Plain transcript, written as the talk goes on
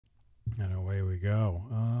go.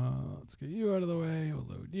 Let's get you out of the way. We'll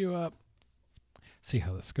load you up. See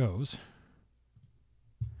how this goes.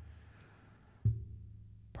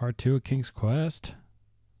 Part 2 of King's Quest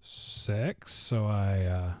 6. So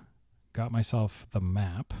I got myself the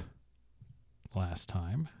map last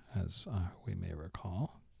time, as we may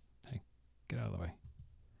recall. Hey, get out of the way.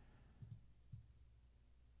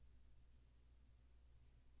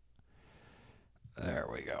 There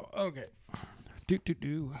we go. Okay.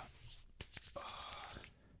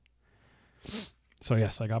 So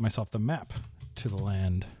yes, I got myself the map to the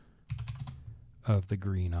land of the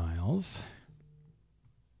Green Isles.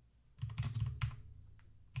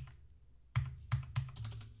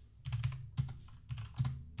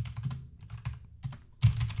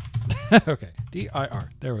 Okay, DIR.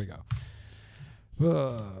 There we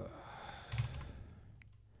go.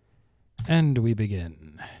 And we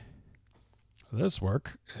begin. This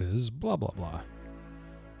work is blah, blah, blah.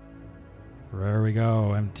 There we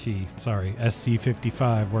go,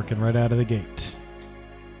 SC55 working right out of the gate.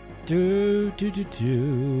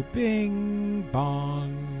 Bing,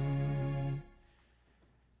 bong.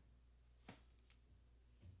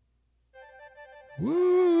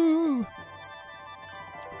 Woo!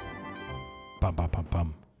 Bum, bum, bum,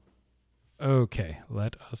 bum. Okay,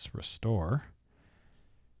 let us restore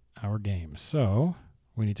our game. So,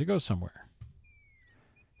 we need to go somewhere.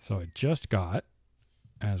 So I just got,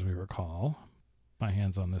 as we recall, my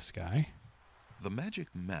hands on this guy. The magic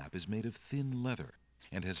map is made of thin leather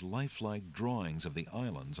and has lifelike drawings of the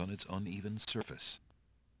islands on its uneven surface.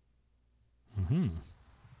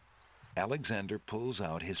 Alexander pulls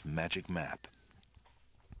out his magic map.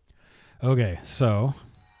 Okay, so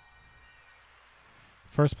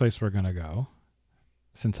first place we're going to go,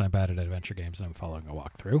 since I'm bad at adventure games and I'm following a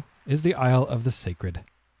walkthrough, is the Isle of the Sacred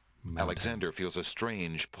Mountain. Alexander feels a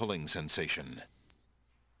strange pulling sensation.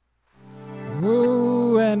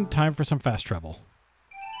 Woo, and time for some fast travel.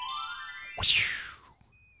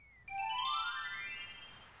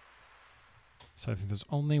 So I think there's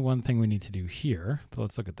only one thing we need to do here. But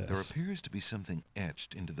let's look at this. There appears to be something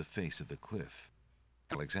etched into the face of the cliff.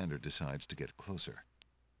 Alexander decides to get closer.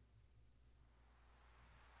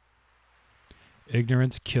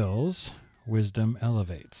 Ignorance kills, wisdom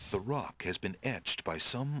elevates. The rock has been etched by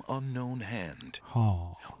some unknown hand.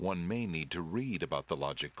 Oh. One may need to read about the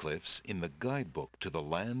Logic Cliffs in the guidebook to the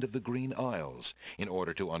Land of the Green Isles in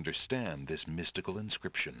order to understand this mystical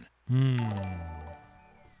inscription.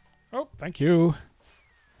 Oh, thank you.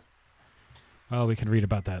 Well, we can read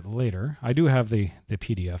about that later. I do have the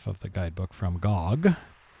PDF of the guidebook from GOG.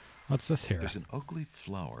 What's this here? There's an ugly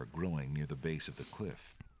flower growing near the base of the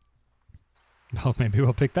cliff. Well, maybe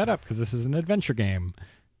we'll pick that up because this is an adventure game.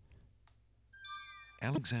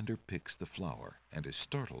 Alexander picks the flower and is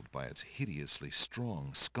startled by its hideously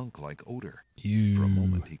strong skunk-like odor. Ew. For a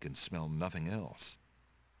moment, he can smell nothing else.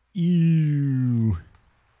 Ew.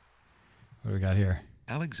 What do we got here?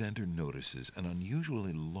 Alexander notices an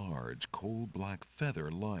unusually large coal-black feather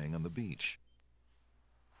lying on the beach.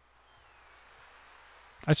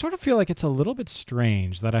 I sort of feel like it's a little bit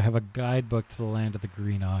strange that I have a guidebook to the Land of the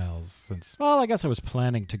Green Isles since, well, I guess I was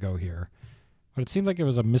planning to go here. But it seemed like it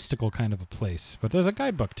was a mystical kind of a place. But there's a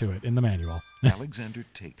guidebook to it in the manual. Alexander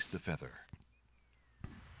takes the feather.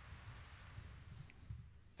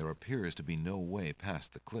 There appears to be no way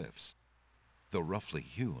past the cliffs. Though roughly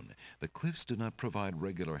hewn, the cliffs do not provide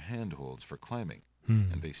regular handholds for climbing,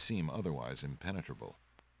 and they seem otherwise impenetrable.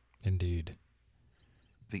 Indeed.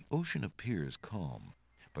 The ocean appears calm,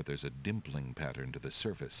 but there's a dimpling pattern to the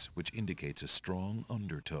surface which indicates a strong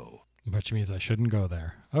undertow. Which means I shouldn't go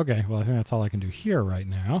there. Okay, well, I think that's all I can do here right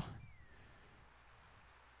now.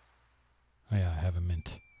 Oh yeah, I have a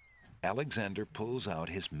mint. Alexander pulls out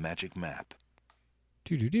his magic map.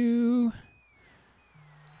 Doo-doo-doo.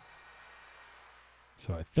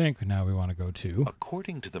 So I think now we want to go to...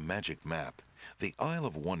 According to the magic map, the Isle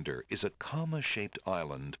of Wonder is a comma-shaped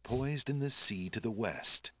island poised in the sea to the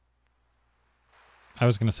west. I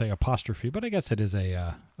was going to say apostrophe, but I guess it is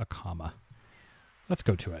a comma. Let's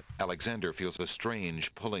go to it. Alexander feels a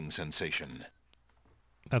strange pulling sensation.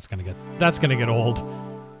 That's gonna get old.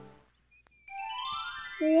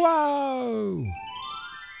 Whoa!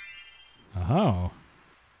 Oh.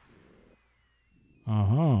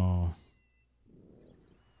 Oh.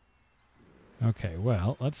 Okay,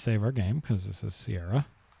 well, let's save our game because this is Sierra.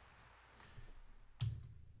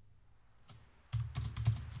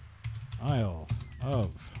 Isle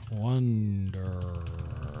of Wonder.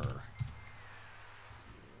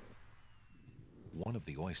 One of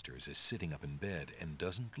the oysters is sitting up in bed and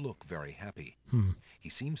doesn't look very happy. He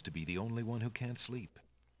seems to be the only one who can't sleep.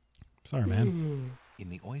 Sorry, man. In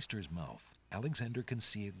the oyster's mouth, Alexander can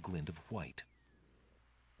see a glint of white.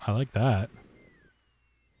 I like that.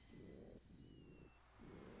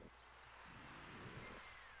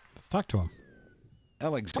 Let's talk to him.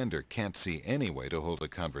 Alexander can't see any way to hold a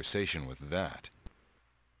conversation with that.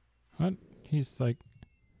 What? He's like...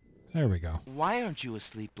 There we go. Why aren't you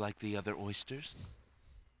asleep like the other oysters?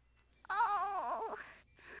 Oh,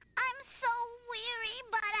 I'm so weary,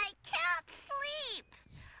 but I can't sleep.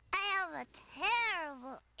 I have a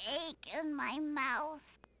terrible ache in my mouth.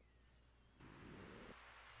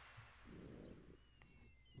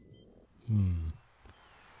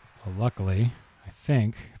 Well, luckily, I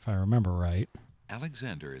think, if I remember right...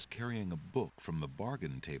 Alexander is carrying a book from the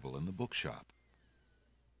bargain table in the bookshop.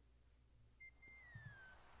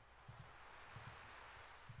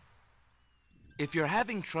 If you're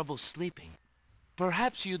having trouble sleeping,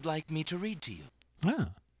 perhaps you'd like me to read to you. Ah.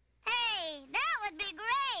 Hey, that would be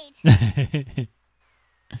great.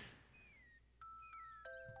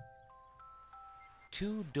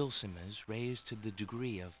 2 dulcimers raised to the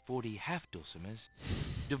degree of 40 half-dulcimers,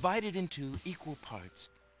 divided into equal parts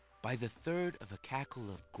by the third of a cackle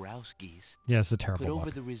of grouse geese, Yeah, it's a put terrible over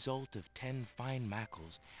one. the result of 10 fine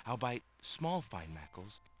mackles, albeit small fine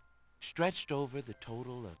mackles, stretched over the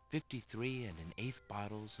total of 53 1/8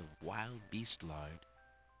 bottles of wild beast lard,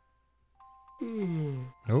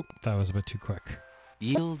 Oh, that was a bit too quick.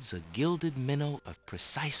 yields a gilded minnow of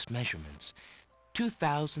precise measurements,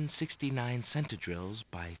 2,069 centidrills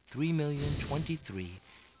by 3,023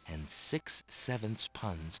 6/7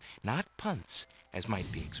 puns, not punts, as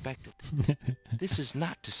might be expected. This is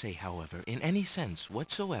not to say, however, in any sense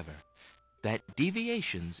whatsoever, that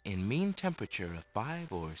deviations in mean temperature of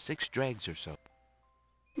 5 or 6 dregs or so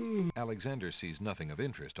Alexander sees nothing of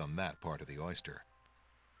interest on that part of the oyster.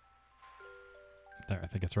 There, I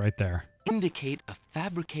think it's right there. indicate a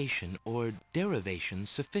fabrication or derivation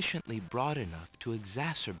sufficiently broad enough to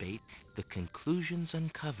exacerbate the conclusions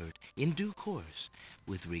uncovered in due course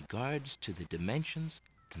with regards to the dimensions,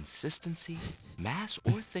 consistency, mass,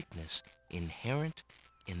 or thickness inherent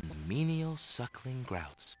in the menial suckling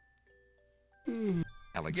grouse.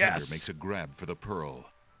 Alexander Yes. makes a grab for the pearl.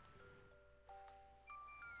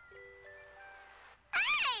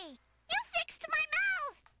 Hey! You fixed my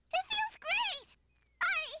mouth! It feels great!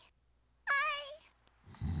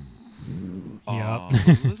 Yep.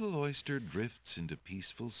 The little oyster drifts into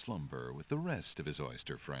peaceful slumber with the rest of his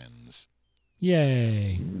oyster friends.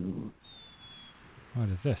 Yay. What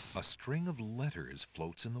is this? A string of letters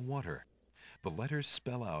floats in the water. The letters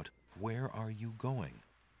spell out, "Where are you going?"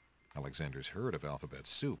 Alexander's heard of alphabet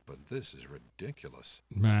soup, but this is ridiculous.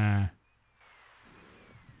 Nah.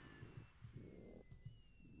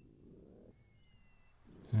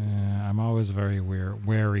 I'm always very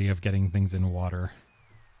wary of getting things in water.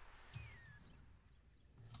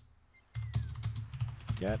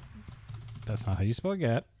 Get. That's not how you spell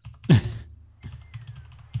get.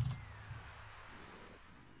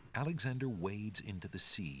 Alexander wades into the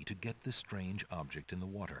sea to get the strange object in the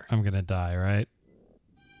water. I'm gonna die, right?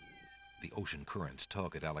 The ocean currents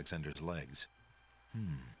tug at Alexander's legs.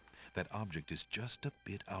 That object is just a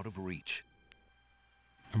bit out of reach.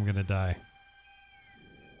 I'm gonna die.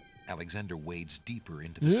 Alexander wades deeper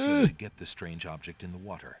into the sea to get the strange object in the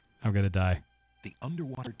water. I'm gonna die. The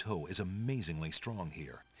underwater toe is amazingly strong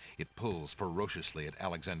here. It pulls ferociously at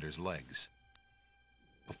Alexander's legs.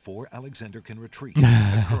 Before Alexander can retreat,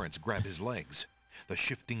 the currents grab his legs. The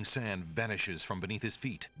shifting sand vanishes from beneath his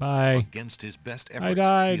feet. Bye. Against his best efforts,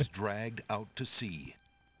 died. he is dragged out to sea.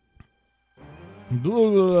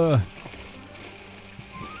 Blah.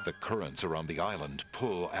 The currents around the island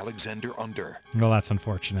pull Alexander under. Well, that's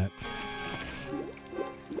unfortunate.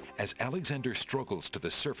 As Alexander struggles to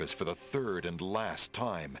the surface for the third and last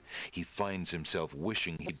time, he finds himself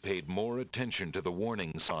wishing he'd paid more attention to the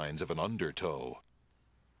warning signs of an undertow.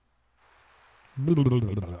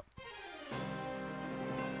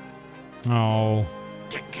 Oh.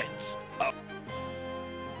 Tickets up.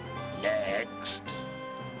 Next.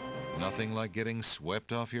 Nothing like getting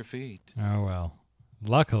swept off your feet. Oh, well.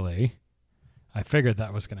 Luckily, I figured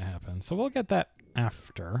that was going to happen. So we'll get that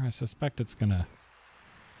after. I suspect it's going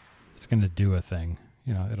to do a thing.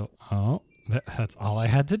 You know, it'll... Oh, that's all I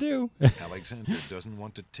had to do. Alexander doesn't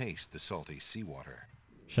want to taste the salty seawater.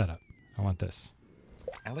 Shut up. I want this.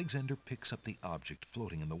 Alexander picks up the object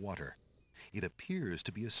floating in the water. It appears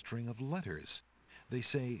to be a string of letters. They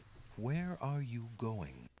say, "Where are you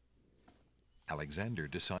going?" Alexander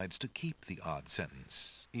decides to keep the odd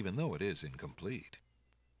sentence, even though it is incomplete.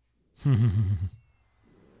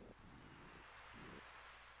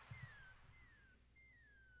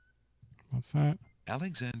 What's that?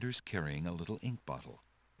 Alexander's carrying a little ink bottle.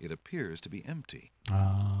 it appears to be empty.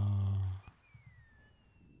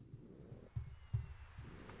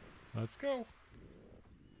 Let's go.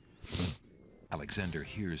 Alexander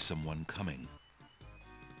hears someone coming.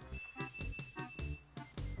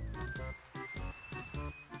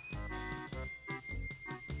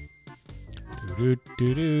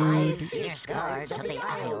 Five fierce guards of the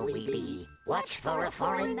isle we be. Watch for a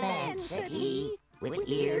foreign man, said he, with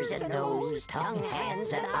ears and nose, tongue,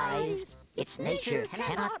 hands, and eyes. Its nature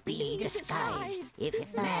cannot be disguised.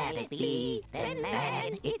 If man it be, then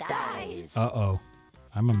man it dies. Uh-oh.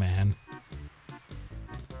 I'm a man.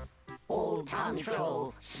 Old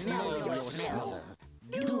Tantro, smell your smell.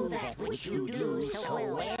 Do that which you do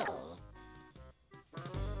so well.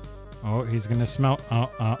 Oh, he's gonna smell. Oh,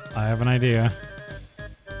 I have an idea.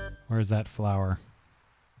 Where's that flower?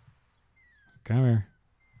 Come here.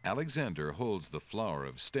 Alexander holds the flower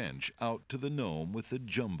of stench out to the gnome with the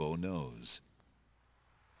jumbo nose.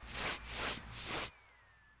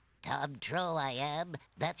 Tantro I am,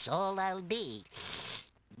 that's all I'll be.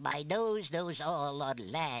 My nose knows all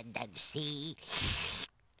on land and sea.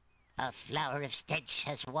 A flower of stench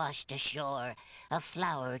has washed ashore. A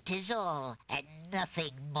flower 'tis all, and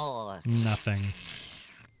nothing more. Nothing.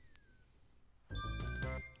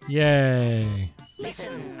 Yay.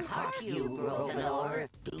 Listen, hark you, broken oar.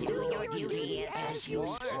 Do your duty as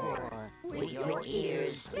you swore. With your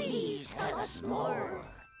ears, please tell us more.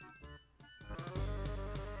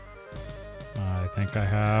 I think I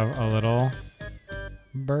have a little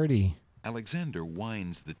birdie. Alexander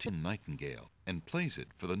winds the tin nightingale and plays it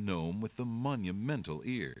for the gnome with the monumental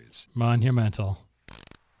ears. Monumental.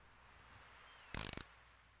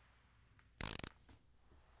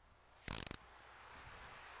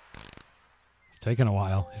 It's taking a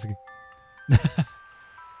while.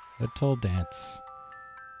 Little dance.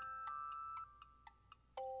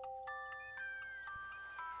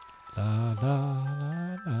 La la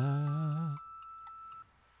la la.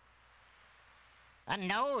 A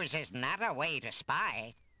nose is not a way to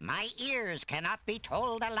spy. My ears cannot be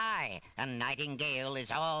told a lie. A nightingale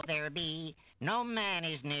is all there be. No man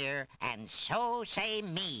is near, and so say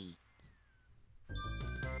me.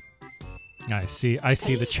 I see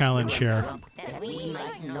the challenge here. That we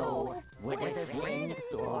might know whether friend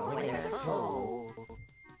or whether foe.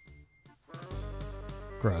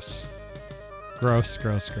 Gross. Gross,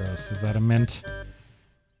 gross, gross. Is that a mint?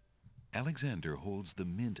 Alexander holds the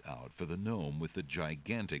mint out for the gnome with the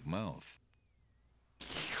gigantic mouth.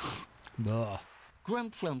 Ugh.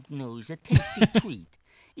 Grump knows a tasty treat.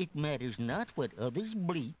 It matters not what others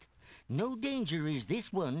bleat. No danger is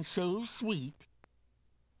this one so sweet.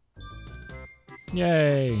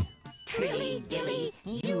 Yay. Trilly dilly,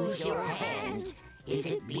 use your hands. Is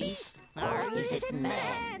it beast or is it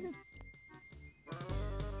man?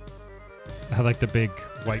 I like the big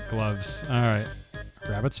white gloves. All right.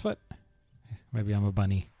 Rabbit's foot? Maybe I'm a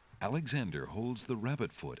bunny. Alexander holds the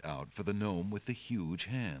rabbit foot out for the gnome with the huge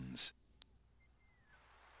hands.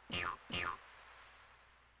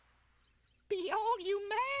 Be all you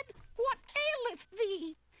mad? What aileth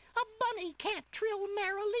thee? A bunny can't trill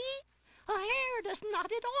merrily. A hare does not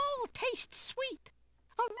at all taste sweet.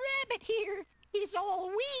 A rabbit here is all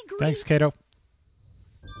we greet. Thanks, Kato.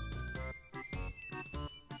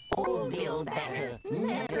 Old Bill Batter,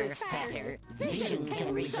 never fatter. Vision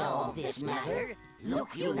can resolve this matter.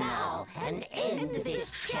 Look you now and end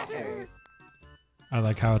this chatter. I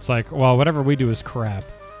like how it's like, well, whatever we do is crap.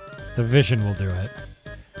 The vision will do it.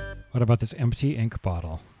 What about this empty ink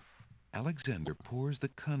bottle? Alexander pours the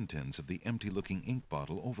contents of the empty-looking ink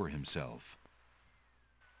bottle over himself.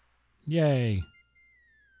 Yay.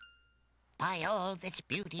 By all that's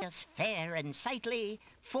beauteous, fair, and sightly,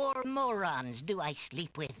 4 morons do I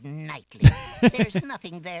sleep with nightly. There's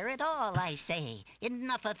nothing there at all, I say.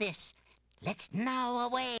 Enough of this. Let's now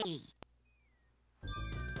away. You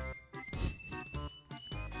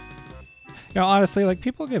know, honestly, like,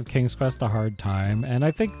 people give King's Quest a hard time, and I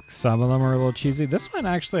think some of them are a little cheesy. This one,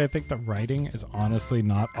 actually, I think the writing is honestly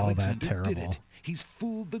not all Alexander that terrible. did it. He's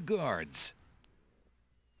fooled the guards.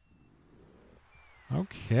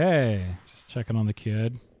 Okay. Just checking on the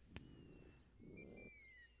kid.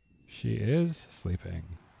 She is sleeping.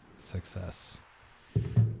 Success.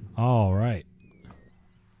 All right.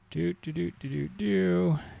 Do.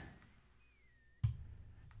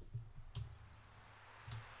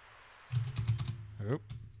 Oop.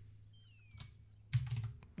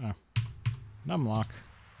 Oh. Numlock.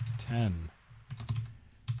 10.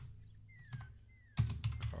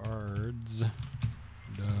 Cards.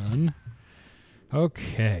 Done.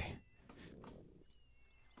 Okay.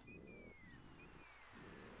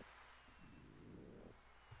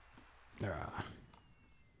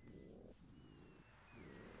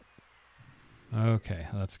 Okay,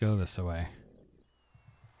 let's go this way.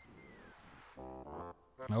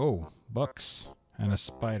 Oh, books and a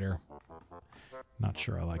spider. Not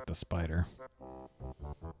sure I like the spider.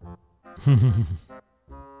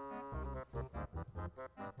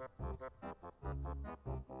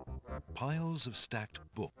 Piles of stacked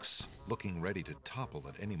books, looking ready to topple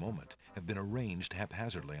at any moment, have been arranged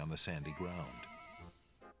haphazardly on the sandy ground.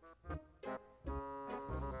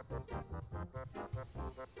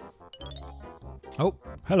 Oh,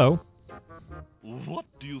 hello. What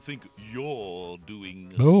do you think you're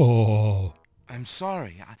doing? Oh. I'm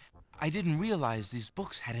sorry. I didn't realize these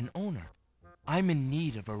books had an owner. I'm in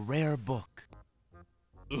need of a rare book.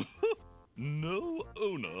 No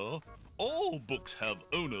owner. All books have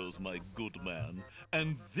owners, my good man.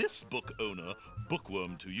 And this book owner,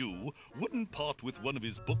 bookworm to you, wouldn't part with one of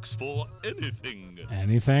his books for anything.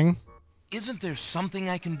 Anything? Isn't there something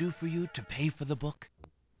I can do for you to pay for the book?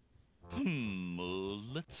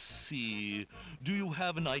 Let's see. Do you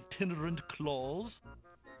have an itinerant clause?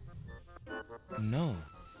 No.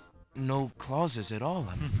 No clauses at all,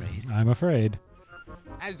 I'm afraid. I'm afraid.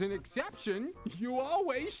 As an exception, you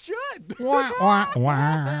always should. Wah, wah,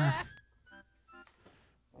 wah.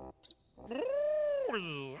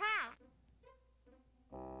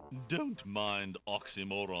 Don't mind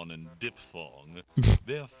oxymoron and diphthong.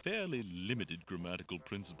 They're fairly limited grammatical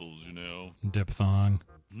principles, you know. Diphthong.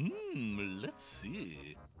 Let's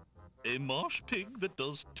see. A marsh pig that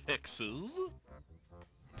does Texas?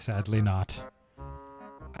 Sadly not.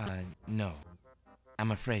 No.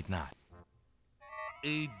 I'm afraid not.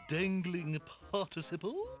 A dangling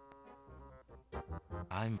participle?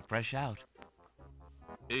 I'm fresh out.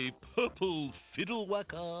 A purple fiddle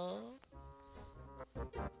whacker?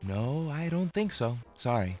 No, I don't think so.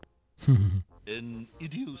 Sorry. An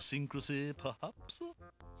idiosyncrasy, perhaps?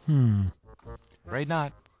 Afraid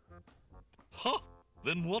not. Ha!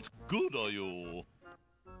 Then what good are you?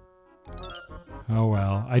 Oh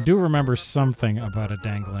well. I do remember something about a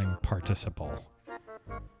dangling participle.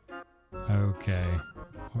 Okay.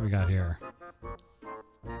 What we got here?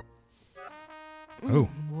 Oh.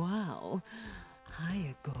 Wow.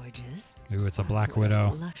 Hiya, gorgeous. Ooh, it's a black What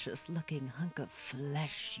widow. a luscious-looking hunk of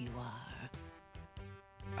flesh you are.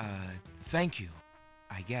 Thank you,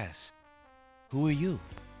 I guess. Who are you?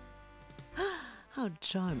 How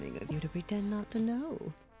charming of you to pretend not to know.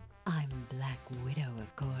 I'm Black Widow,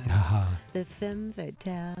 of course. Haha. The femme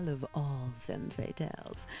fatale of all femme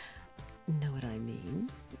fatales. Know what I mean?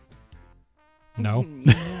 No.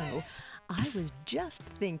 No. I was just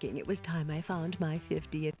thinking it was time I found my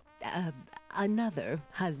 50th, another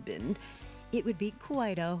husband. It would be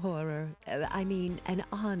quite a horror. I mean, an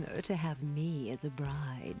honor to have me as a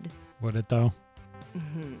bride. Would it though?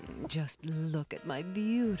 Just look at my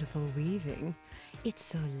beautiful weaving. It's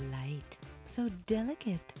so light, so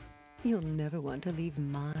delicate. You'll never want to leave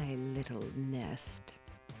my little nest.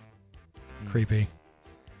 Creepy.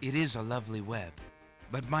 It is a lovely web,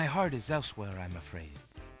 but my heart is elsewhere, I'm afraid.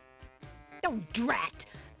 Oh, drat!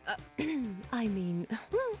 I mean,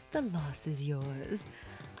 well, the loss is yours.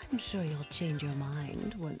 I'm sure you'll change your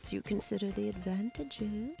mind once you consider the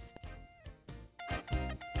advantages.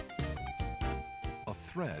 A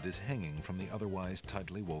thread is hanging from the otherwise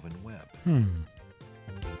tightly woven web.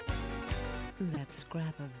 That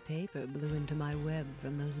scrap of paper blew into my web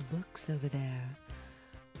from those books over there.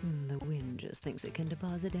 The wind just thinks it can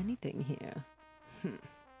deposit anything here.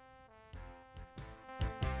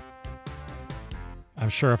 I'm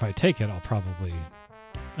sure if I take it, I'll probably...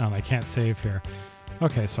 I can't save here.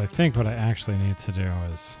 Okay, so I think what I actually need to do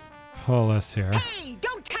is pull this here. Hey,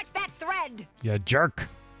 don't touch that thread! You jerk!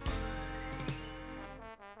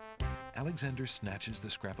 Alexander snatches the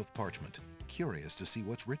scrap of parchment, curious to see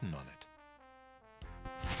what's written on it.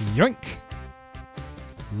 Yoink!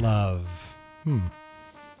 Love.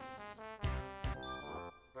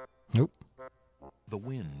 Nope. The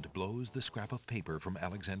wind blows the scrap of paper from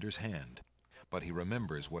Alexander's hand, but he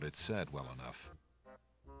remembers what it said well enough.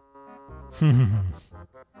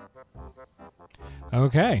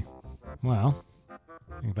 Okay. Well,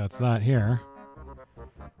 I think that's that here.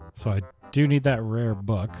 So I do need that rare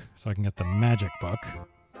book so I can get the magic book.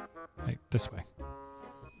 Hey, this way.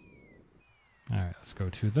 All right, let's go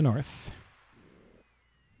to the north.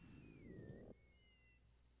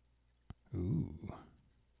 Ooh.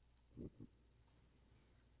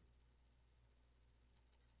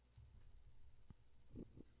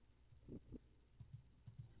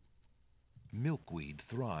 Milkweed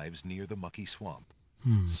thrives near the mucky swamp.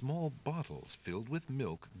 Small bottles filled with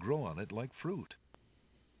milk grow on it like fruit.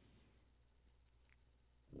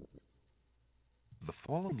 The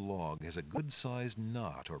fallen log has a good-sized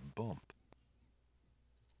knot or bump.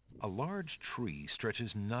 A large tree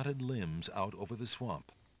stretches knotted limbs out over the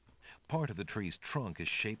swamp. Part of the tree's trunk is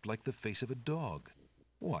shaped like the face of a dog.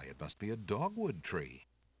 Why, it must be a dogwood tree.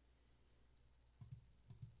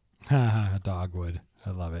 Haha, dogwood.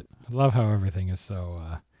 I love it. I love how everything is so,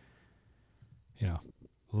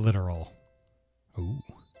 literal. Ooh.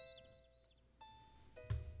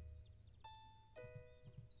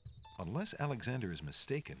 Unless Alexander is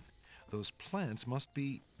mistaken, those plants must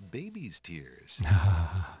be baby's tears.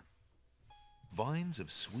 Vines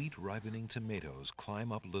of sweet ripening tomatoes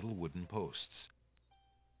climb up little wooden posts.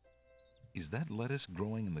 Is that lettuce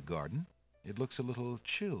growing in the garden? It looks a little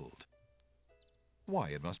chilled. Why,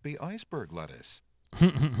 it must be iceberg lettuce.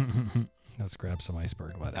 Let's grab some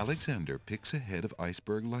iceberg lettuce. Alexander picks a head of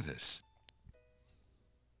iceberg lettuce.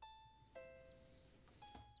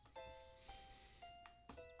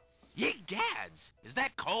 Ye gads! Is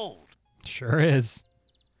that cold? Sure is.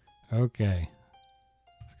 Okay.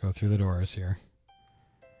 Let's go through the doors here.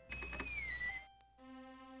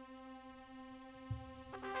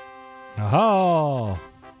 Aha!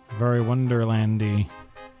 Very Wonderlandy.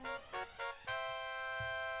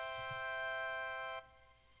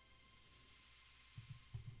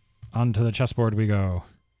 Onto the chessboard we go.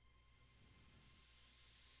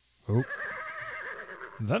 Oh.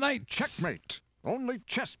 The knights! Checkmate! Only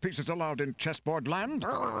chess pieces allowed in chessboard land?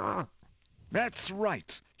 That's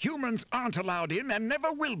right. Humans aren't allowed in and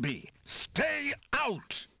never will be. Stay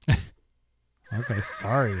out! Okay,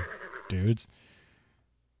 sorry, dudes.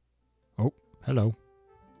 Oh, hello.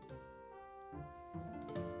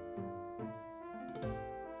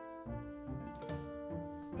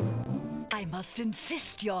 I must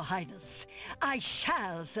insist, Your Highness. I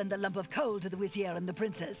shall send a lump of coal to the Vizier and the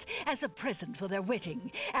Princess as a present for their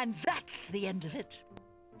wedding, and that's the end of it.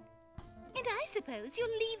 And I suppose you'll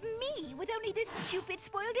leave me with only this stupid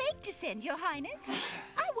spoiled egg to send, Your Highness.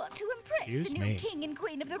 I want to impress Excuse the new me. king and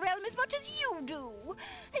queen of the realm as much as you do.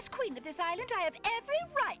 As queen of this island, I have every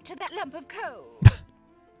right to that lump of coal.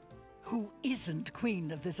 Who isn't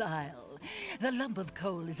queen of this isle? The lump of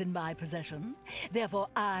coal is in my possession. Therefore,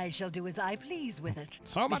 I shall do as I please with it.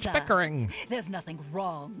 So much Besides, bickering. There's nothing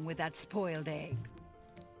wrong with that spoiled egg.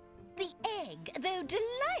 The egg, though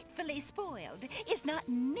delightfully spoiled, is not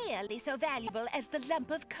nearly so valuable as the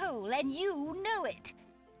lump of coal, and you know it.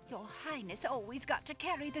 Your Highness always got to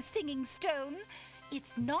carry the singing stone.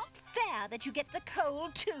 It's not fair that you get the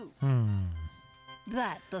coal, too.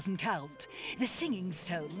 That doesn't count. The singing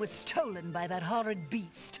stone was stolen by that horrid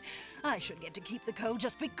beast. I should get to keep the coal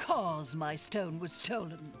just because my stone was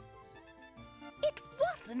stolen. It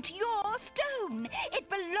wasn't your stone. It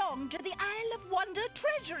belonged to the Isle of Wonder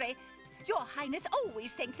treasury. Your Highness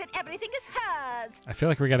always thinks that everything is hers. I feel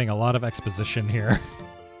like we're getting a lot of exposition here.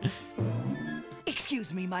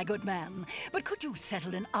 Excuse me, my good man, but could you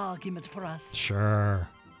settle an argument for us? Sure.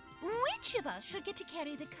 Which of us should get to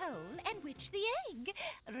carry the coal and which the egg?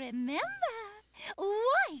 Remember,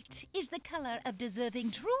 white is the color of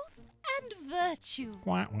deserving truth and virtue.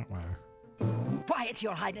 Wah, wah, wah. Quiet,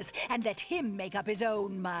 Your Highness, and let him make up his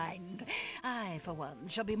own mind. I, for one,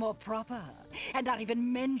 shall be more proper, and not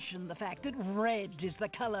even mention the fact that red is the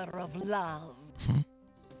color of love.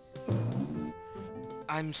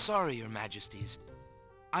 I'm sorry, Your Majesties.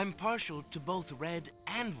 I'm partial to both red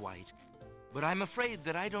and white, but I'm afraid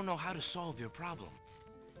that I don't know how to solve your problem.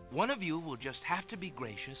 One of you will just have to be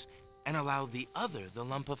gracious and allow the other the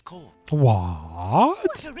lump of coal. What?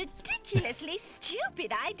 What a ridiculously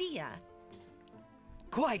stupid idea.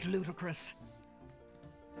 Quite ludicrous.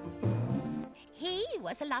 He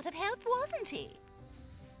was a lot of help, wasn't he?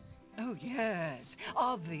 Oh, yes.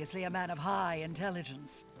 Obviously a man of high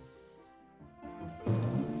intelligence.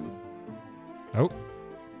 Oh.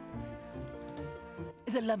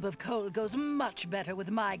 The lump of coal goes much better with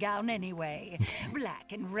my gown anyway.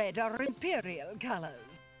 Black and red are imperial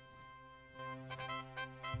colors.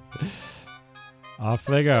 Off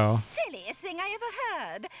they go. Silliest thing I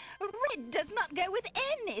ever heard. Red does not go with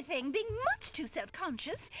anything, being much too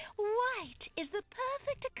self-conscious. White is the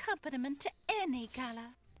perfect accompaniment to any color.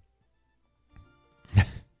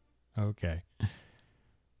 Okay.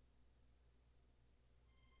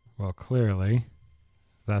 Well, clearly,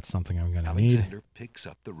 that's something I'm going to need. Alexander picks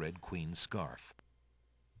up the Red Queen's scarf.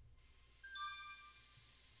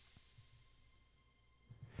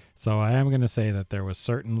 So I am going to say that there was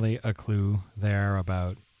certainly a clue there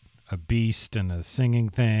about a beast and a singing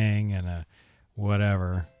thing and a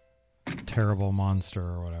whatever terrible monster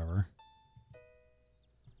or whatever.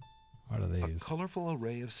 What are A these? colorful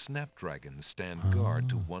array of snapdragons stand guard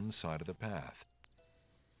to one side of the path.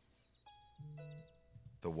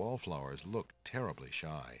 The wallflowers look terribly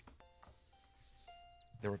shy.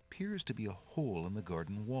 there appears to be a hole in the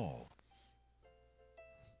garden wall.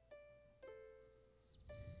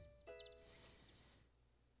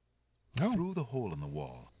 Oh. Through the hole in the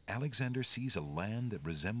wall, Alexander sees a land that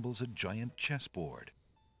resembles a giant chessboard.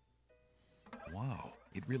 Wow,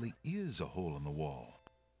 it really is a hole in the wall.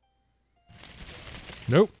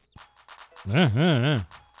 Nope.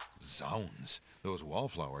 Zounds, those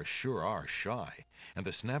wallflowers sure are shy, and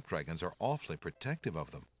the snapdragons are awfully protective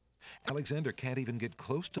of them. Alexander can't even get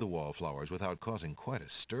close to the wallflowers without causing quite a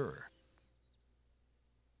stir.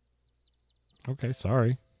 Okay,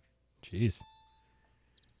 sorry. Jeez.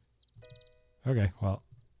 Okay, well,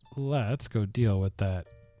 let's go deal with that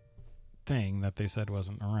thing that they said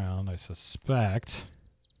wasn't around, I suspect.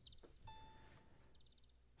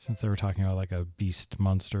 Since they were talking about like a beast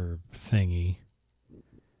monster thingy,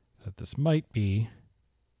 that this might be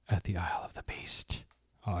at the Isle of the Beast.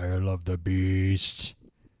 Isle of the Beast.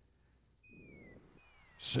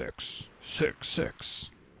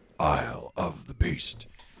 666. Isle of the Beast.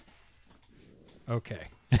 Okay.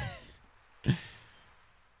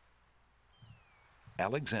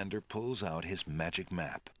 Alexander pulls out his magic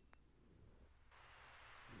map.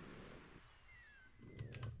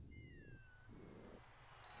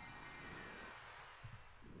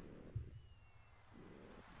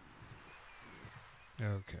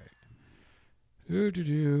 Okay.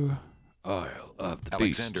 Doo-doo-doo. Isle of the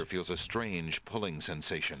Alexander Beast. feels a strange pulling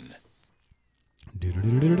sensation.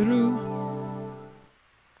 Doo-doo-doo-doo-doo-doo.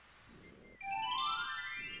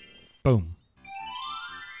 Boom.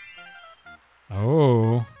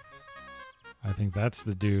 Oh. I think that's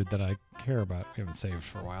the dude that I care about. We haven't saved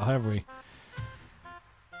for a while, have we?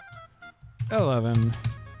 11.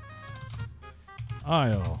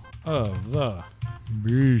 Isle of the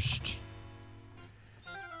Beast.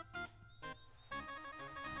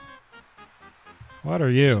 What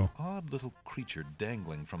are There's you? an odd little creature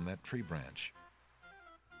dangling from that tree branch.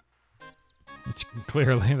 It's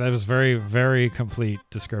clearly, that was very, very complete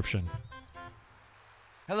description.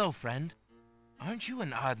 Hello, friend. Aren't you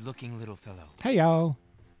an odd-looking little fellow? Hey, yo.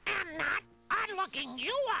 I'm not odd-looking,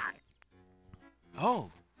 you are.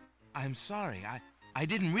 Oh, I'm sorry. I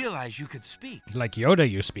didn't realize you could speak. Like Yoda,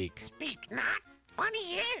 you speak. Speak not.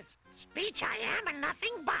 Funny is, speech I am and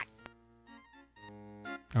nothing but.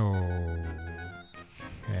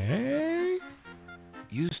 Okay.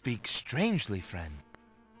 You speak strangely, friend.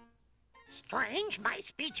 Strange, my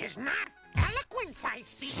speech is not. Eloquence I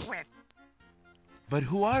speak with. But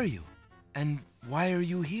who are you? And why are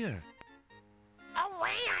you here?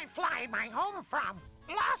 Away I fly my home from.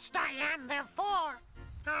 Lost I am, therefore.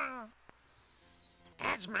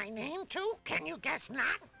 As my name, too, can you guess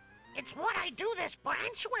not? It's what I do this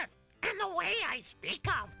branch with, and the way I speak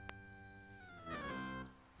of.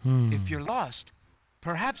 If you're lost,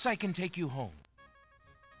 perhaps I can take you home.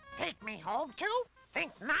 Take me home, too?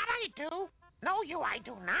 Think not I do. Know you I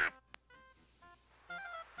do not.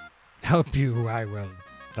 Help you, I will.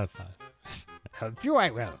 That's not. Help you, I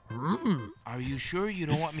will. Are you sure you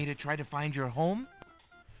don't want me to try to find your home?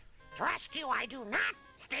 Trust you I do not.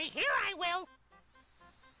 Stay here I will.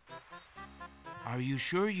 Are you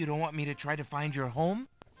sure you don't want me to try to find your home?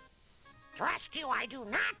 Trust you I do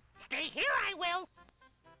not. Stay here I will.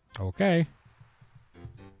 Okay.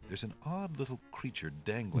 There's an odd little creature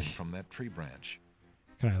dangling from that tree branch.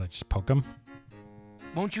 Can I like just poke him?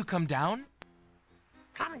 Won't you come down?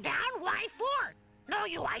 Come down? Why for? Know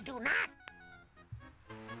you I do not.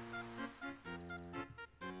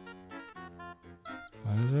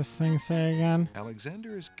 What does this thing say again?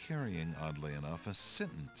 Alexander is carrying, oddly enough, a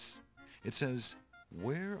sentence. It says,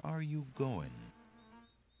 "Where are you going?"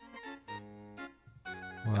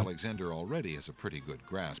 What? Alexander already has a pretty good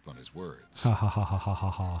grasp on his words. Ha ha ha ha ha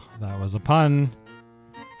ha ha. That was a pun.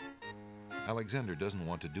 Alexander doesn't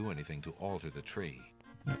want to do anything to alter the tree.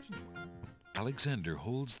 Alexander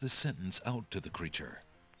holds the sentence out to the creature.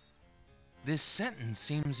 This sentence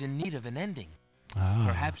seems in need of an ending. Ah.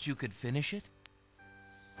 Perhaps you could finish it?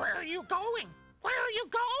 Where are you going? Where are you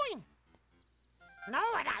going? Know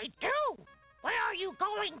what I do? Where are you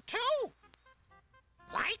going to?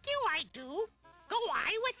 Like you I do. Go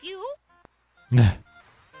I with you?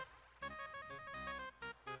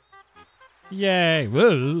 Yay.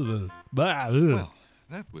 Well,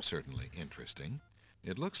 that was certainly interesting.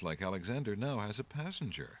 It looks like Alexander now has a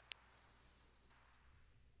passenger.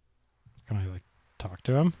 Can I like talk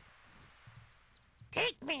to him?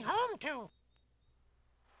 Take me home to.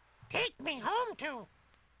 Take me home to.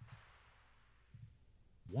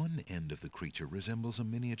 One end of the creature resembles a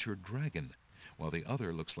miniature dragon, while the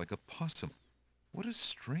other looks like a possum. What a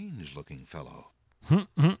strange-looking fellow. Can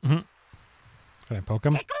I poke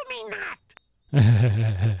him? Tickle me not.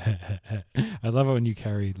 I love it when you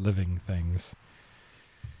carry living things.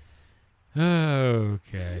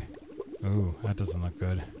 Okay. Oh, that doesn't look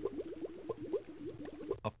good.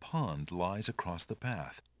 A pond lies across the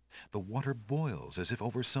path. The water boils as if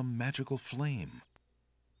over some magical flame.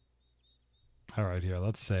 All right, here,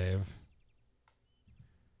 let's save.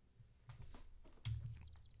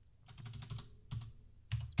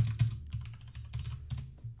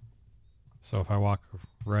 So if I walk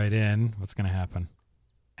right in, what's going to happen?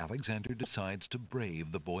 Alexander decides to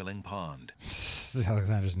brave the boiling pond.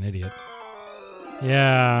 Alexander's an idiot.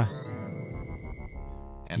 Yeah.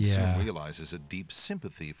 And soon realizes a deep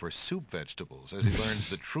sympathy for soup vegetables as he learns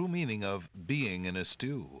the true meaning of being in a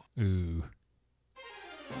stew. Ooh.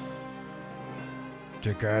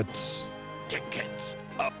 Tickets. Tickets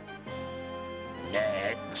up.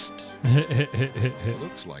 Next.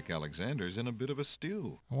 Looks like Alexander's in a bit of a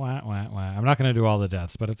stew. Wah, wah, wah. I'm not going to do all the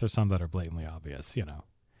deaths, but if there's some that are blatantly obvious, you know.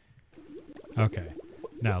 Okay.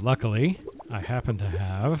 Now, luckily, I happen to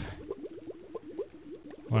have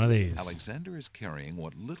one of these. Alexander is carrying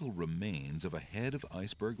what little remains of a head of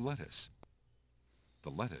iceberg lettuce. The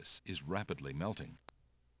lettuce is rapidly melting.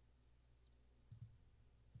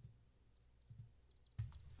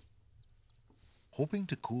 Hoping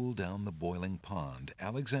to cool down the boiling pond,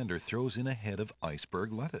 Alexander throws in a head of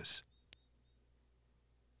iceberg lettuce.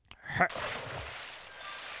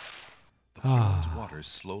 The pond's water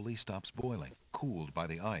slowly stops boiling, cooled by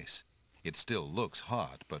the ice. It still looks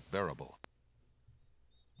hot, but bearable.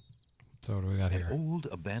 So what do we got here? An old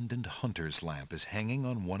abandoned hunter's lamp is hanging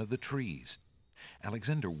on one of the trees.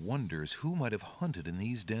 Alexander wonders who might have hunted in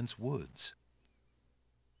these dense woods.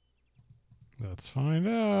 Let's find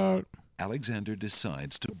out. Alexander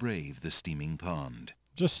decides to brave the steaming pond.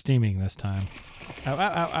 Just steaming this time. Ow, ow,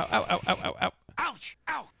 ow, ow, ow, ow, ow, ow, ow. Ouch!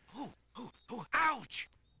 Ow! Ooh, ooh, ooh, ouch!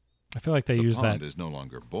 I feel like they use that. The pond is no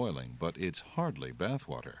longer boiling, but it's hardly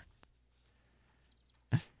bathwater.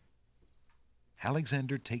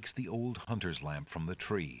 Alexander takes the old hunter's lamp from the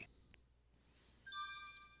tree.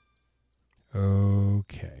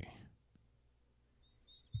 Okay.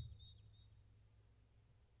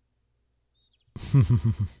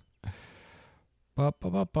 Ba, ba,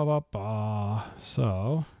 ba, ba, ba, ba.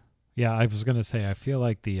 So, yeah, I was gonna say I feel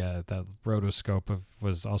like the that rotoscope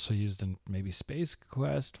was also used in maybe Space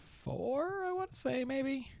Quest 4. I want to say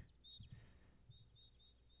maybe.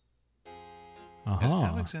 As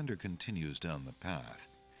Alexander continues down the path,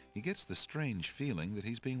 he gets the strange feeling that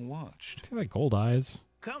he's being watched. I feel like gold eyes.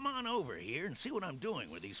 Come on over here and see what I'm doing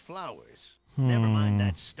with these flowers. Never mind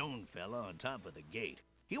that stone fella on top of the gate.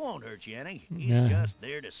 He won't hurt you any. He's just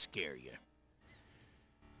there to scare you.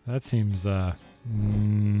 That seems, I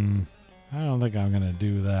don't think I'm going to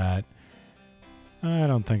do that. I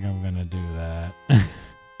don't think I'm going to do that.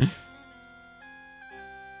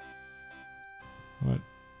 What?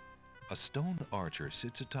 A stone archer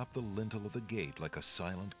sits atop the lintel of the gate like a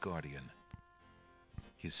silent guardian.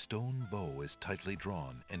 His stone bow is tightly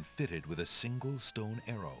drawn and fitted with a single stone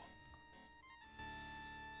arrow.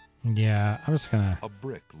 Yeah, I'm just going to... A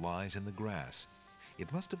brick lies in the grass.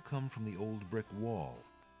 It must have come from the old brick wall.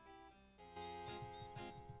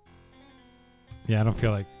 Yeah, I don't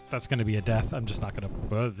feel like that's going to be a death. I'm just not going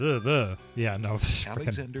to... Yeah, no.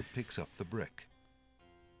 Alexander picks up the brick.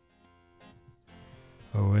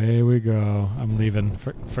 Away we go. I'm leaving.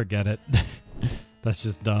 Forget it. That's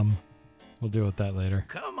just dumb. We'll deal with that later.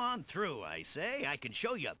 Come on through, I say. I can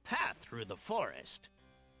show you a path through the forest.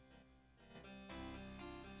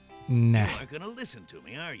 Nah. You aren't going to listen to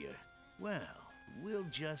me, are you? Well, we'll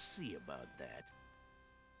just see about that.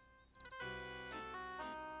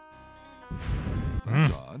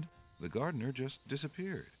 That's odd. The gardener just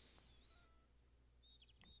disappeared.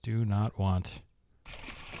 Do not want...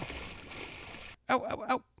 Ow, ow,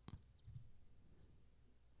 ow.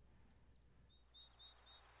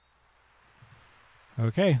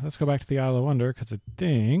 Okay, let's go back to the Isle of Wonder, because I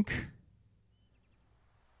think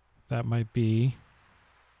that might be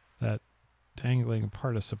that dangling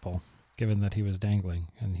participle, given that he was dangling,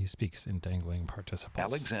 and he speaks in dangling participles.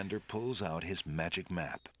 Alexander pulls out his magic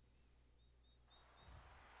map.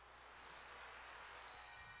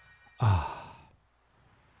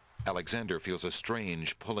 Alexander feels a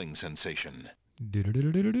strange pulling sensation.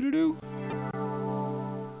 Do-do-do-do-do-do-do.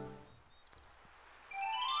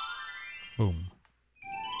 Boom.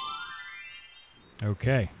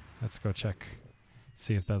 Okay, let's go check.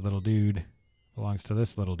 See if that little dude belongs to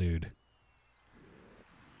this little dude.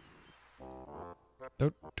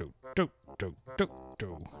 Do, do, do, do, do,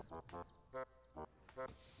 do.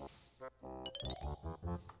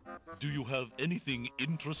 Do you have anything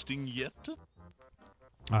interesting yet?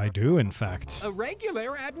 I do, in fact. A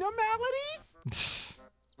regular abnormality?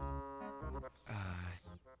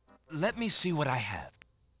 Let me see what I have.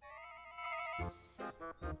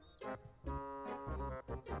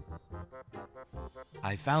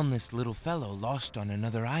 I found this little fellow lost on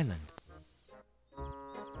another island.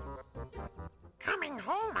 Coming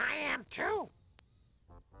home I am too.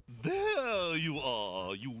 There you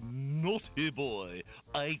are, you naughty boy.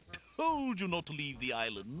 I told you not to leave the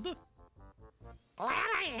island. Glad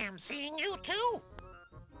I am seeing you too.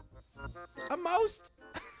 A most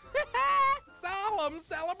solemn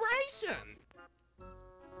celebration.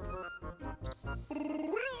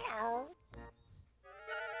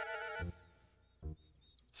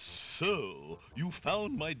 So, you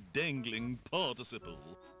found my dangling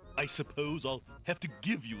participle. I suppose I'll have to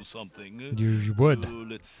give you something. You would. Oh,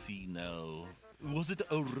 let's see now. Was it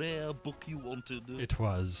a rare book you wanted? It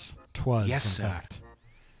was. 'Twas, Yes, in sir. fact.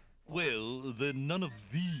 Well, then none of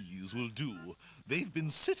these will do. They've been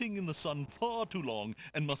sitting in the sun far too long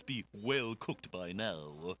and must be well cooked by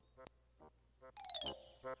now.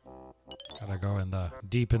 Gotta go in the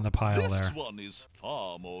deep in the pile This there. one is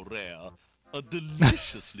far more rare. A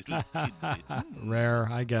delicious little tidbit. Rare,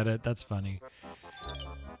 I get it. That's funny.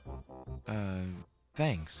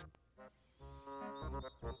 Thanks.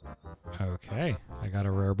 Okay, I got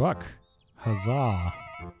a rare book. Huzzah.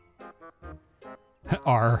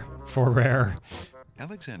 R for rare.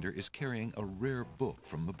 Alexander is carrying a rare book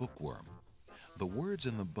from the bookworm. The words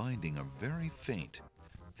in the binding are very faint.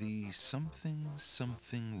 The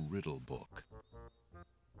something riddle book.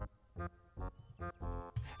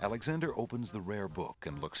 Alexander opens the rare book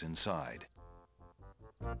and looks inside.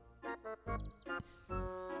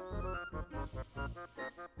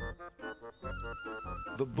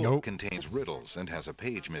 The book contains riddles and has a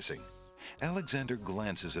page missing. Alexander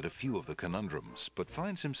glances at a few of the conundrums, but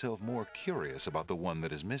finds himself more curious about the one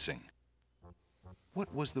that is missing.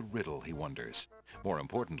 What was the riddle, he wonders? More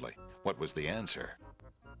importantly, what was the answer?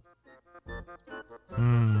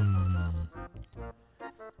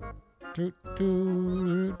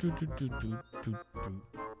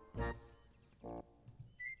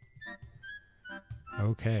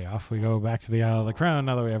 Okay, off we go back to the Isle of the Crown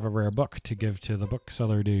now that we have a rare book to give to the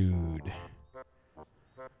bookseller dude.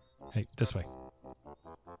 Hey, this way.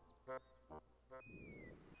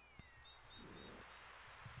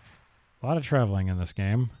 A lot of traveling in this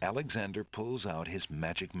game. Alexander pulls out his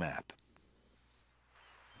magic map.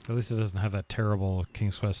 At least it doesn't have that terrible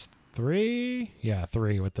King's Quest 3? Yeah,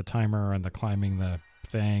 3 with the timer and the climbing the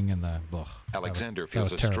thing and the... Ugh, Alexander that was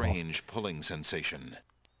feels a terrible. strange pulling sensation.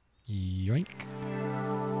 Yoink.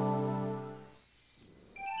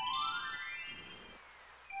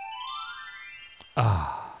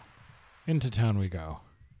 Ah. Into town we go.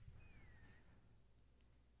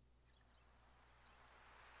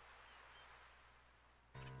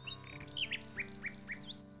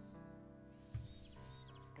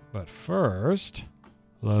 But first,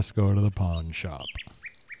 let's go to the pawn shop.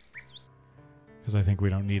 Because I think we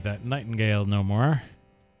don't need that nightingale no more.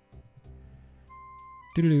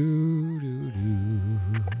 Doo-doo-doo-doo.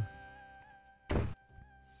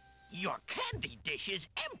 Your candy dish is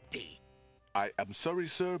empty. I am sorry,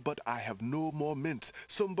 sir, but I have no more mints.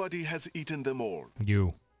 Somebody has eaten them all.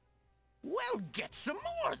 You. Well, get some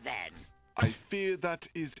more then. I fear that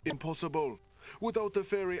is impossible. Without the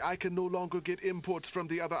ferry, I can no longer get imports from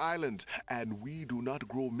the other islands, and we do not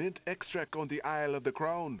grow mint extract on the Isle of the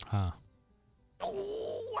Crown. Huh.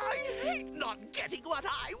 Oh, I hate not getting what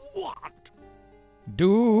I want.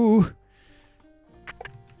 Do.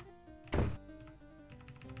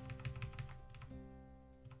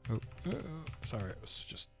 Oh, sorry, I was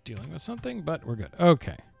just dealing with something, but we're good.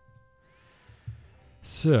 Okay.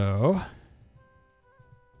 So,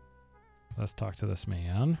 let's talk to this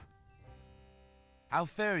man. How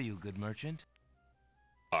fare you, good merchant?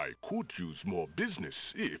 I could use more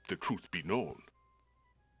business, if the truth be known.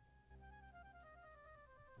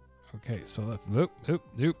 Okay, so let's... Nope. Yeah,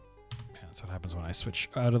 that's what happens when I switch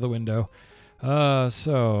out of the window.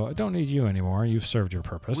 So, I don't need you anymore. You've served your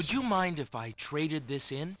purpose. Would you mind if I traded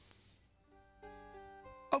this in?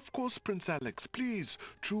 Of course, Prince Alex. Please,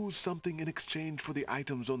 choose something in exchange for the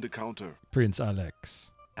items on the counter. Prince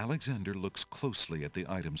Alex. Alexander looks closely at the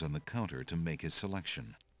items on the counter to make his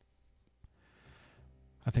selection.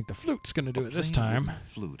 I think the flute's going to do it this plain time. wooden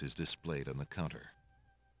flute is displayed on the counter.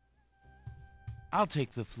 I'll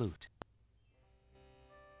take the flute.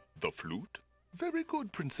 The flute? Very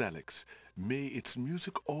good, Prince Alex. May its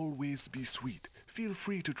music always be sweet. Feel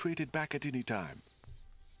free to trade it back at any time.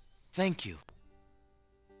 Thank you.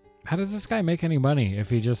 How does this guy make any money if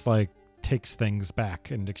he just, like, takes things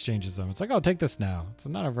back and exchanges them. It's like, oh, take this now. It's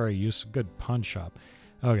not a very good pawn shop.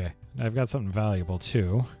 Okay, I've got something valuable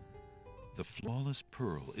too. The flawless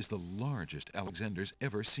pearl is the largest Alexander's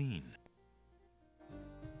ever seen.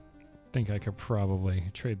 Think I could probably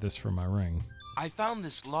trade this for my ring. I found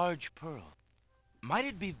this large pearl. Might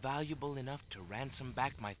it be valuable enough to ransom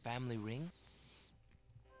back my family ring?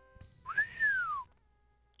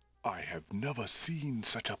 I have never seen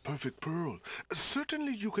such a perfect pearl.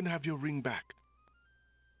 Certainly you can have your ring back.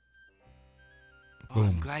 Oh,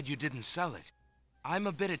 I'm glad you didn't sell it. I'm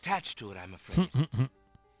a bit attached to it, I'm afraid.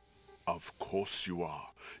 Of course you are.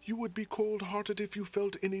 You would be cold-hearted if you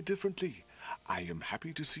felt any differently. I am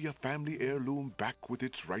happy to see a family heirloom back with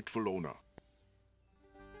its rightful owner.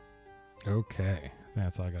 Okay,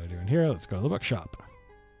 that's all I gotta do in here. Let's go to the bookshop.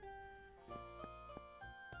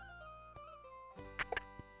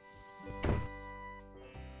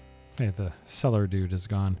 Hey, the seller dude is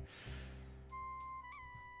gone.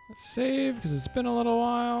 Let's save, because it's been a little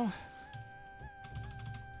while.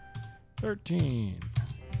 13.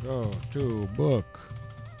 Go to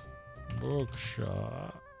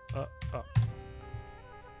bookshop.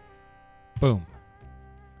 Boom.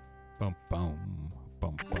 Boom, boom,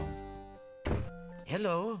 boom, boom.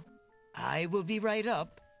 Hello. I will be right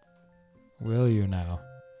up. Will you now?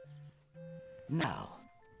 Now,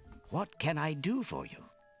 what can I do for you?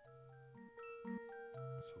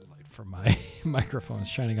 It's a light from my microphone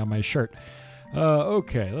shining on my shirt.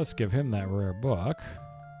 Okay, let's give him that rare book.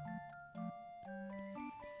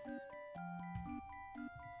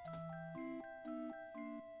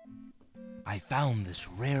 I found this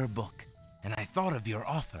rare book, and I thought of your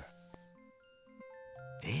offer.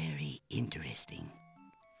 Very interesting.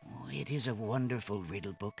 Oh, it is a wonderful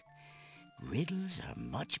riddle book. Riddles are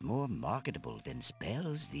much more marketable than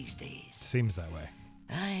spells these days. Seems that way.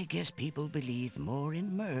 I guess people believe more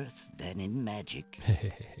in mirth than in magic.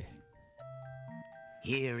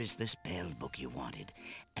 Here is the spell book you wanted,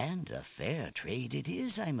 and a fair trade it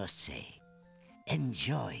is, I must say.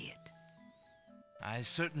 Enjoy it. I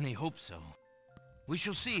certainly hope so. We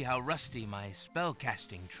shall see how rusty my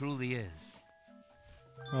spellcasting truly is.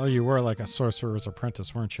 Well, you were like a sorcerer's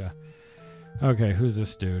apprentice, weren't you? Okay, who's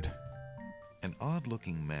this dude? An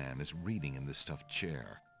odd-looking man is reading in the stuffed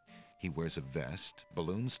chair. He wears a vest,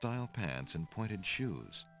 balloon-style pants, and pointed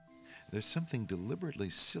shoes. There's something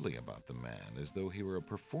deliberately silly about the man, as though he were a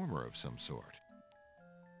performer of some sort.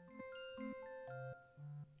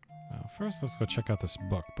 Well, first, let's go check out this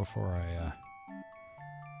book before I...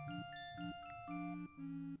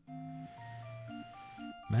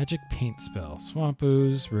 Magic paint spell. Swamp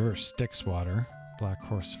ooze, river Styx water, black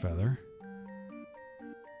horse feather.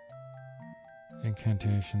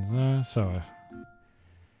 Incantations.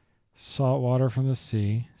 Salt water from the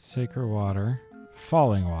sea, sacred water,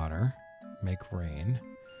 falling water, make rain.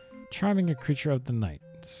 Charming a creature of the night.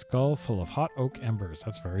 Skull full of hot oak embers.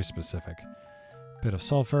 That's very specific. Bit of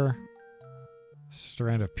sulfur.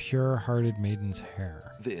 Strand of pure-hearted maiden's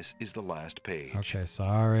hair. This is the last page. Okay,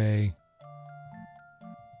 sorry.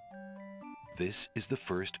 This is the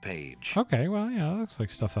first page. Okay, well, yeah, that looks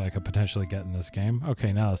like stuff that I could potentially get in this game.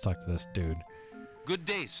 Okay, now let's talk to this dude. Good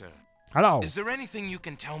day, sir. Hello. Is there anything you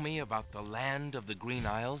can tell me about the land of the Green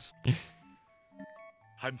Isles?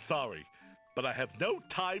 I'm sorry, but I have no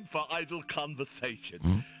time for idle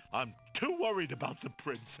conversation. I'm too worried about the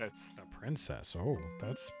princess. The princess? Oh,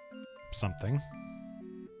 that's something.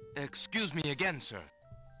 Excuse me again, sir.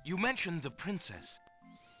 You mentioned the princess.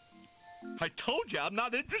 I told you I'm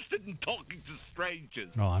not interested in talking to strangers.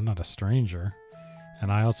 Well, I'm not a stranger.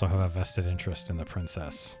 And I also have a vested interest in the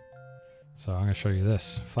princess. So I'm going to show you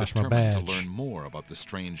this. Flash my badge. Determined to learn more about the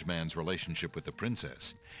strange man's relationship with the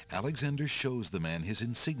princess, Alexander shows the man his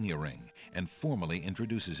insignia ring and formally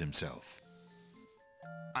introduces himself.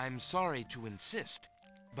 I'm sorry to insist,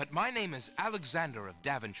 but my name is Alexander of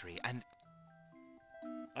Daventry, and...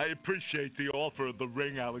 I appreciate the offer of the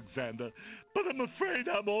ring, Alexander, but I'm afraid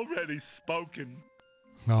I'm already spoken.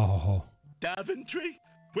 Oh. Daventry?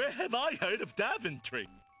 Where have I heard of Daventry?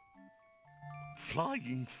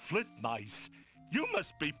 Flying flit mice. You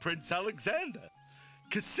must be Prince Alexander.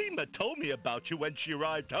 Cosima told me about you when she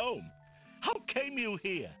arrived home. How came you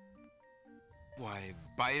here? Why,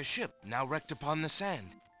 by a ship now wrecked upon the sand.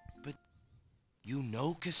 But you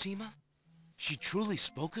know Cosima? She truly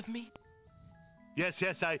spoke of me? Yes,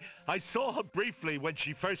 I saw her briefly when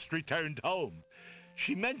she first returned home.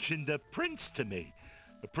 She mentioned a prince to me,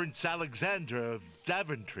 Prince Alexander of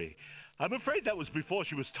Daventry. I'm afraid that was before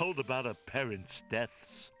she was told about her parents'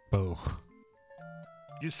 deaths. Boo.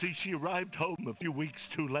 You see, she arrived home a few weeks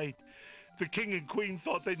too late. The king and queen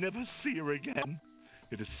thought they'd never see her again.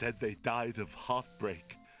 It is said they died of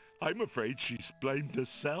heartbreak. I'm afraid she's blamed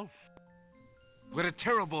herself. What a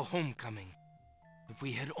terrible homecoming. If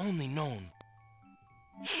we had only known.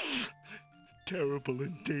 Terrible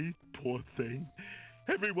indeed, poor thing.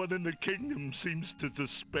 Everyone in the kingdom seems to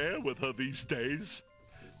despair with her these days.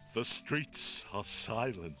 The streets are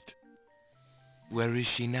silent. Where is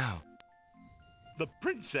she now? The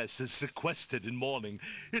princess is sequestered in mourning.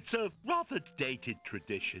 It's a rather dated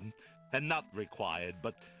tradition, and not required,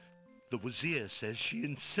 but the Wazir says she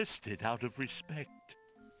insisted out of respect.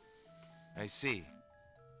 I see.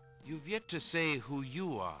 You've yet to say who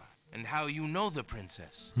you are, and how you know the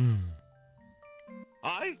princess.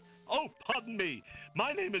 I? Oh, pardon me.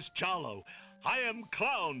 My name is Jallo. I am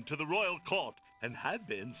clown to the royal court, and have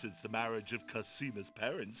been since the marriage of Casima's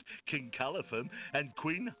parents, King Caliphim and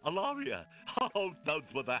Queen Alaria. Oh, those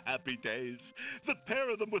were the happy days. The pair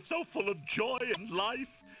of them were so full of joy and life,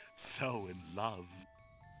 so in love.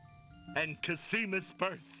 And Casima's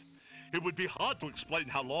birth. It would be hard to explain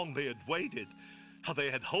how long they had waited, how they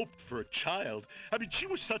had hoped for a child. I mean, she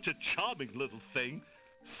was such a charming little thing,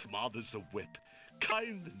 smart as a whip,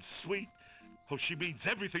 kind and sweet. Oh, she means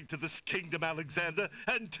everything to this kingdom, Alexander,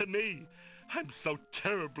 and to me. I'm so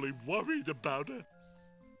terribly worried about her.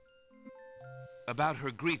 About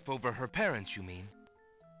her grief over her parents, you mean?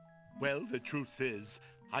 Well, the truth is,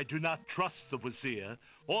 I do not trust the Wazir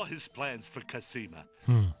or his plans for Casima.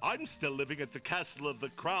 I'm still living at the Castle of the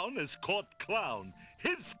Crown as court clown,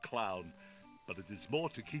 his clown. But it is more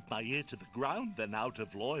to keep my ear to the ground than out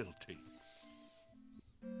of loyalty.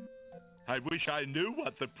 I wish I knew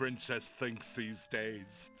what the princess thinks these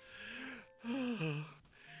days.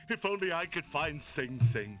 If only I could find Sing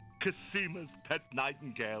Sing, Casima's pet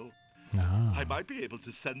nightingale. I might be able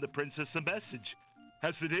to send the princess a message.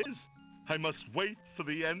 As it is, I must wait for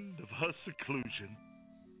the end of her seclusion.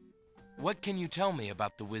 What can you tell me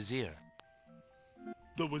about the Wazir?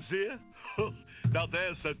 The Wazir? Now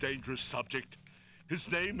there's a dangerous subject.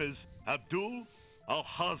 His name is Abdul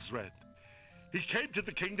al-Hazred. He came to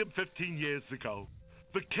the kingdom 15 years ago.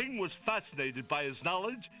 The king was fascinated by his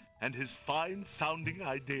knowledge and his fine-sounding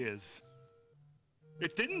ideas.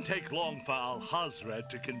 It didn't take long for al-Hazred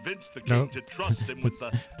to convince the king to trust him with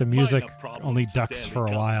the music problems only of ducks daily for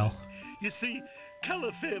a while. government. You see,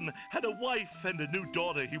 Caliphim had a wife and a new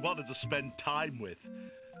daughter he wanted to spend time with.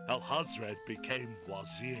 Al-Hazred became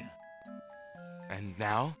Wazir. And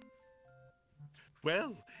now?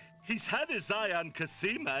 Well, he's had his eye on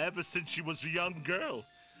Casima ever since she was a young girl.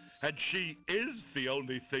 And she is the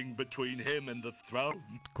only thing between him and the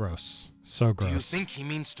throne. Gross. So gross. Do you think he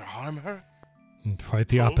means to harm her? Quite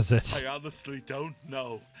the opposite. I honestly don't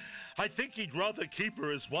know. I think he'd rather keep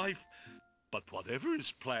her as wife. But whatever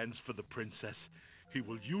his plans for the princess, he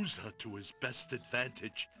will use her to his best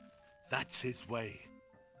advantage. That's his way.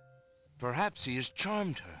 Perhaps he has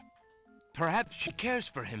charmed her. Perhaps she cares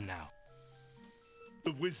for him now.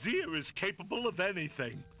 The Wazir is capable of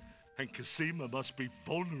anything. And Casima must be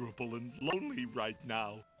vulnerable and lonely right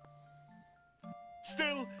now.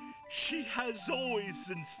 Still, she has always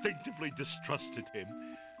instinctively distrusted him.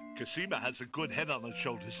 Casima has a good head on her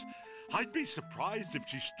shoulders. I'd be surprised if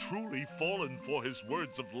she's truly fallen for his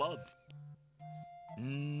words of love.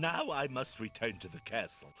 Now I must return to the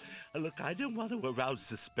castle. Look, I don't want to arouse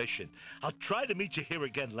suspicion. I'll try to meet you here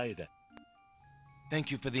again later. Thank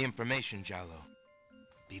you for the information, Jallo.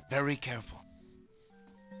 Be very careful.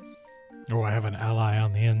 Oh, I have an ally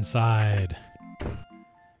on the inside.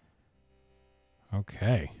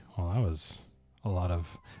 Okay. Well, that was a lot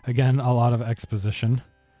of exposition.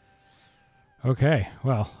 Okay,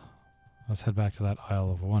 well, let's head back to that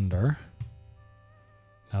Isle of Wonder.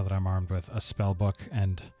 Now that I'm armed with a spell book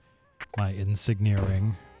and my insignia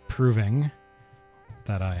ring, proving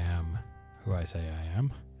that I am who I say I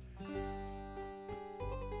am.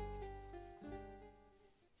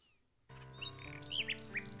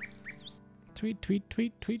 Tweet, tweet,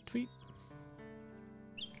 tweet, tweet, tweet.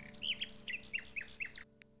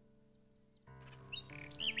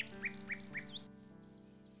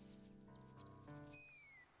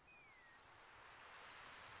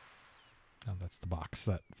 Oh, that's the box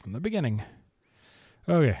that from the beginning.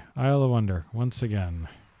 Okay, Isle of Wonder once again.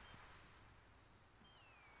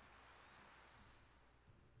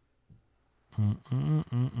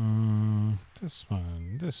 This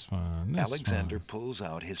one, this one, this Alexander one. pulls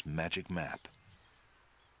out his magic map.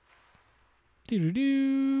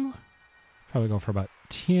 Doo-doo-doo. Probably go for about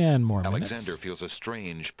 10 more minutes. Alexander feels a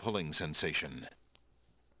strange pulling sensation.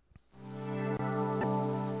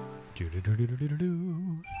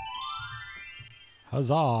 Doo-doo-doo-doo-doo-doo.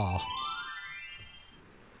 Huzzah!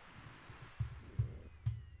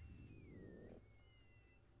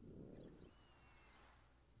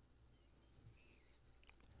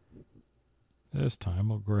 This time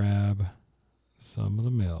we'll grab some of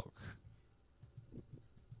the milk.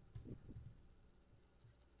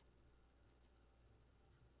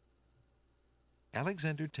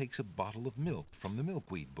 Alexander takes a bottle of milk from the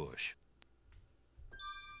milkweed bush.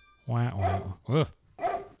 Wow, wow.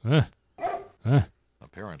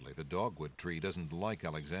 Apparently, the dogwood tree doesn't like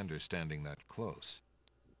Alexander standing that close.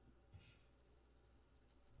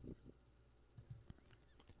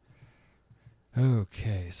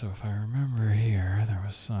 Okay, so if I remember here, there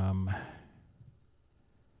was some...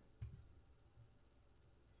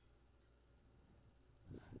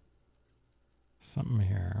 something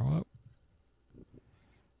here. Whoop.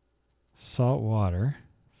 Salt water,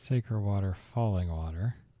 sacred water, falling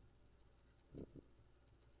water.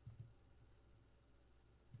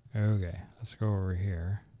 Okay, let's go over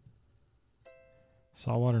here.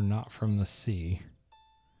 Salt water not from the sea.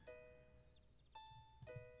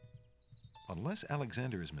 Unless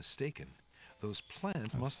Alexander is mistaken, those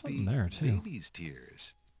plants must be there too. baby's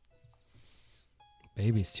tears.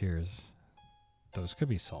 Baby's tears. Those could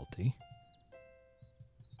be salty.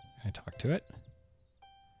 Can I talk to it?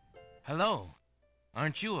 Hello.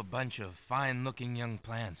 Aren't you a bunch of fine-looking young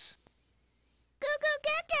plants?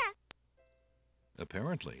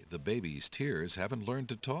 Apparently, the baby's tears haven't learned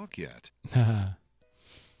to talk yet.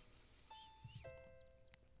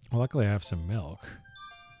 Luckily, I have some milk.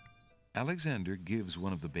 Alexander gives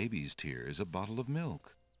one of the baby's tears a bottle of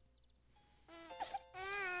milk.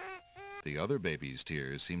 The other baby's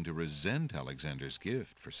tears seem to resent Alexander's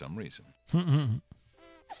gift for some reason. Well,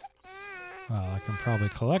 I can probably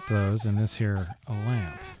collect those in this here a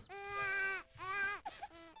lamp.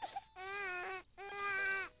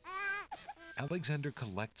 Alexander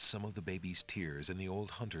collects some of the baby's tears in the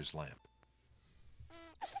old hunter's lamp.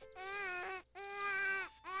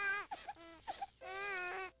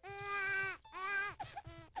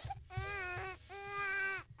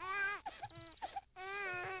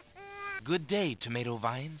 Good day, tomato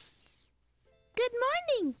vines. Good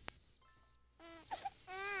morning.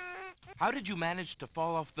 How did you manage to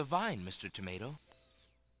fall off the vine, Mr. Tomato?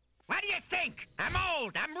 What do you think? I'm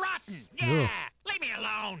old. I'm rotten. Yeah, leave me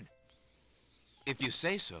alone. If you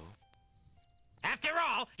say so. After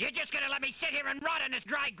all, you're just gonna let me sit here and rot on this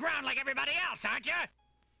dry ground like everybody else, aren't you?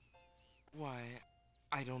 Why,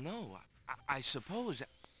 I don't know. I suppose...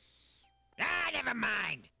 Ah, never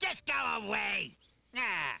mind. Just go away.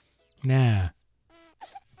 Nah.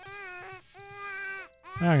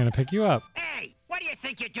 I'm gonna pick you up. Hey, what do you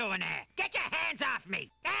think you're doing there? Get your hands off me.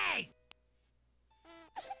 Hey!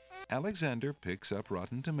 Alexander picks up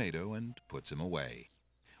Rotten Tomato and puts him away.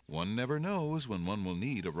 One never knows when one will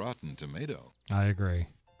need a rotten tomato. I agree.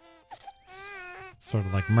 Sort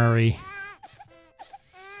of like Murray.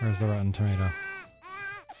 Where's the rotten tomato?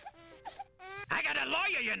 I got a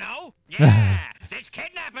lawyer, you know. Yeah, there's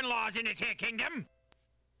kidnapping laws in this here kingdom.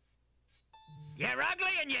 You're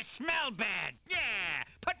ugly and you smell bad. Yeah,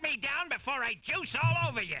 put me down before I juice all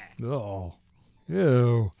over you. Oh.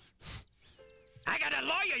 Ew. I got a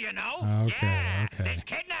lawyer, you know. Okay, yeah, okay. there's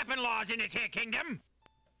kidnapping laws in this here kingdom.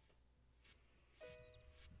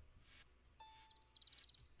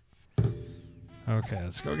 Okay,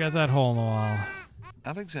 let's go get that hole in the wall.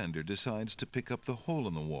 Alexander decides to pick up the hole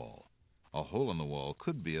in the wall. A hole in the wall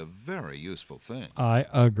could be a very useful thing. I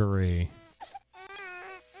agree.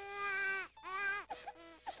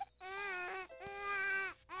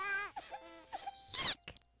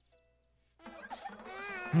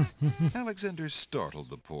 Alexander startled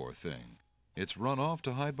the poor thing. It's run off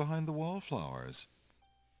to hide behind the wallflowers.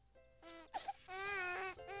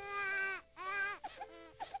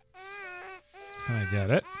 Can I get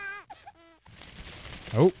it?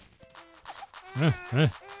 Oh.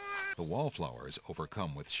 The wallflowers,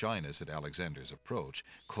 overcome with shyness at Alexander's approach,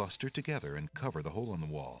 cluster together and cover the hole in the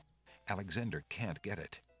wall. Alexander can't get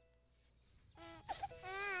it.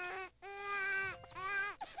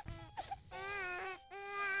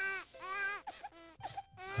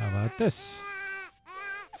 How about this?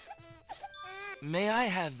 May I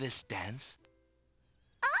have this dance?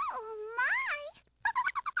 Oh, my!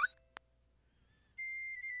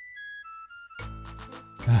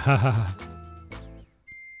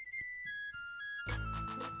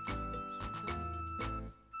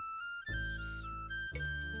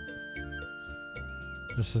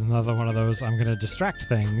 This is another one of those I'm gonna distract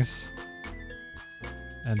things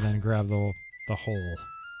and then grab the hole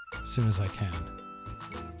as soon as I can.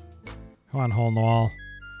 Come on, hole in the wall.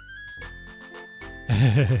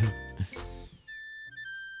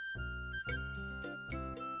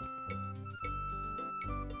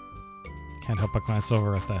 Can't help but glance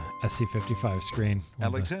over at the SC55 screen.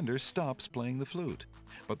 Alexander stops playing the flute,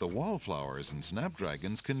 But the wallflowers and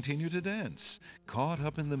snapdragons continue to dance, caught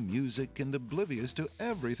up in the music and oblivious to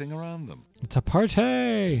everything around them. It's a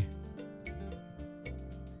party!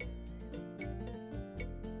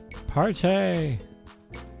 Party!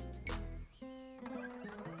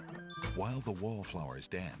 While the wallflowers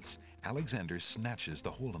dance, Alexander snatches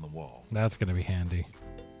the hole in the wall. That's going to be handy.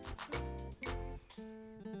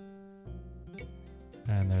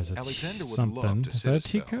 And there's a Alexander would something. love to Is sit that a a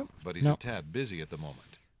spell, teacup? but he's Nope. a tad busy at the moment.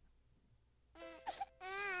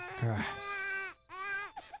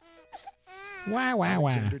 Wow, wow, wow.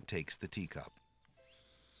 Alexander takes the teacup.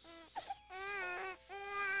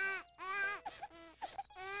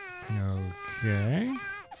 Okay.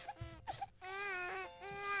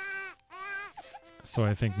 So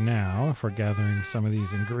I think now, if we're gathering some of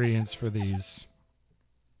these ingredients for these...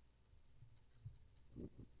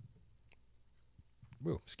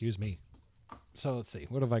 Whoa, excuse me. So let's see.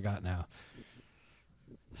 What have I got now?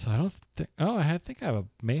 So I don't think... Oh, I think I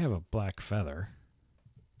may have a black feather.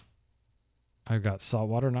 I've got salt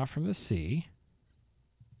water not from the sea.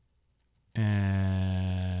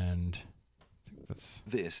 And... I think that's...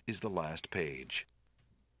 This is the last page.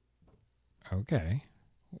 Okay.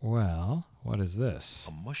 Well, what is this?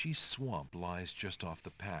 A mushy swamp lies just off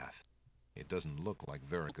the path. It doesn't look like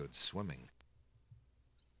very good swimming.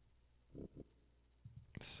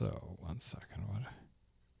 So, 1 second. What?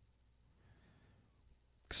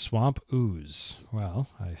 Swamp ooze. Well,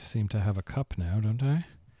 I seem to have a cup now, don't I?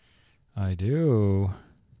 I do.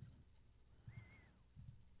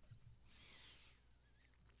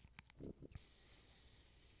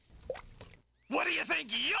 What do you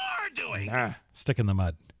think you're doing? Ah, stick in the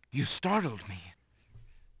mud. You startled me.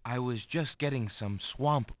 I was just getting some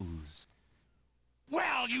swamp ooze.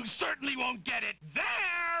 Well, you certainly won't get it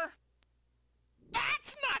there!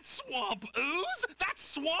 That's not swamp ooze! That's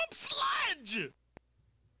swamp sludge!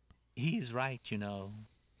 He's right, you know.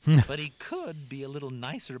 But he could be a little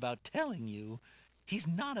nicer about telling you. He's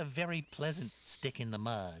not a very pleasant stick in the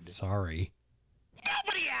mud. Sorry.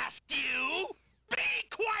 Nobody asked you! Be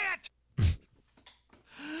quiet!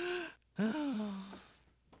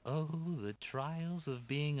 Oh, the trials of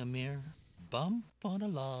being a mere bump on a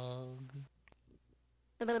log.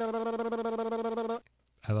 I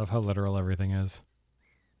love how literal everything is.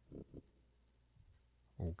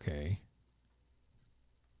 Okay.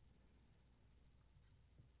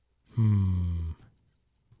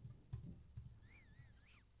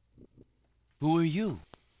 Who are you?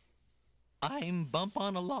 I'm Bump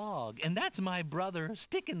on a Log, and that's my brother,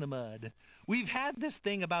 Stick in the Mud. We've had this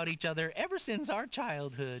thing about each other ever since our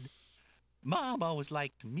childhood. Mom always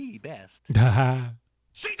liked me best.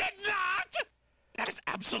 She did not! That is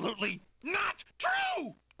absolutely not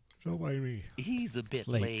true! Don't mind me. He's a bit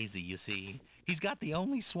lazy, you see. He's got the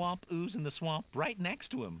only swamp ooze in the swamp right next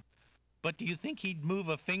to him. But do you think he'd move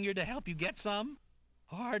a finger to help you get some?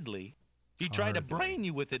 Hardly. He'd try to brain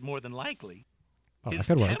you with it more than likely. Oh, His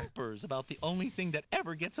that could work. temper's about the only thing that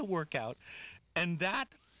ever gets a workout. And that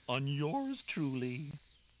on yours truly.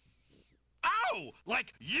 Oh,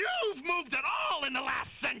 like you've moved at all in the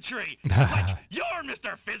last century. Like you're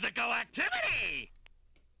Mr. Physical Activity.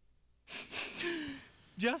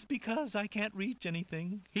 Just because I can't reach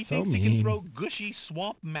anything, he So thinks he can mean. throw gushy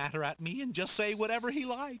swamp matter at me and just say whatever he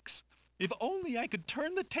likes. If only I could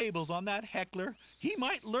turn the tables on that heckler, he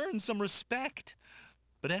might learn some respect.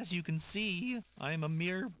 But as you can see, I'm a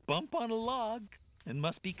mere bump on a log and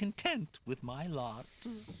must be content with my lot.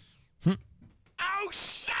 Oh,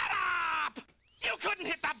 shut up! You couldn't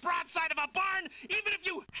hit the broadside of a barn even if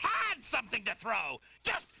you had something to throw!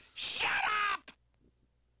 Just shut up!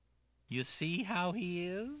 You see how he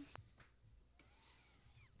is?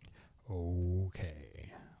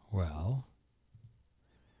 Okay. Well,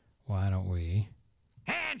 why don't we...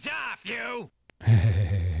 Hands off, you!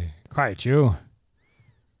 Quiet, you.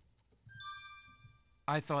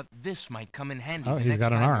 I thought this might come in handy Oh, the he's next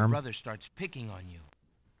got an time your arm. brother starts picking on you.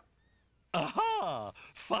 Aha!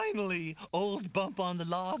 Finally, old Bump on the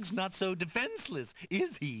Log's not so defenseless,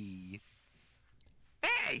 is he?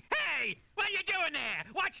 Hey! Hey! What you doing there?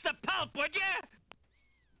 Watch the pulp, would you?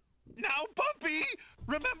 Now, Bumpy,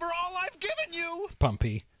 remember all I've given you!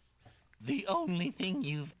 Bumpy. The only thing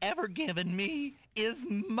you've ever given me is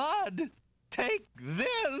mud. Take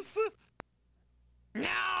this!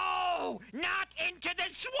 No! Not into the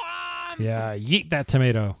swamp! Yeah, yeet that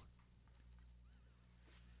tomato.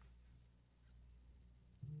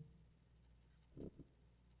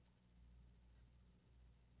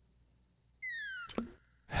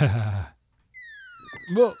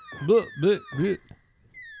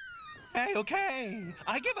 Hey, okay,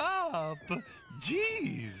 I give up.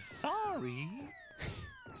 Geez, sorry.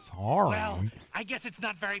 Sorry. Well, I guess it's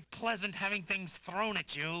not very pleasant having things thrown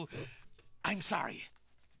at you. I'm sorry.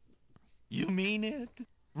 You mean it?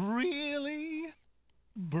 Really?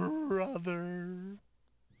 Brother.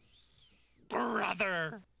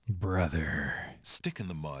 Brother. Brother. Stick in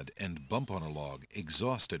the mud and Bump on a Log,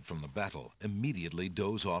 exhausted from the battle, immediately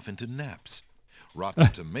doze off into naps. Rotten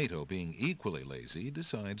Tomato, being equally lazy,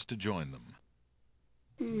 decides to join them.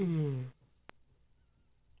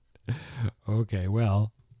 Okay,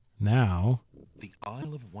 well, now... The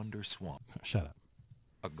Isle of Wonder Swamp. Shut up.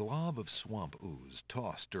 A glob of swamp ooze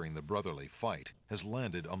tossed during the brotherly fight has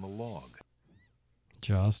landed on the log.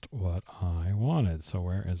 Just what I wanted. So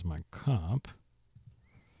where is my cup?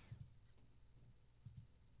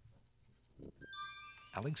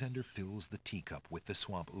 Alexander fills the teacup with the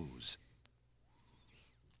swamp ooze.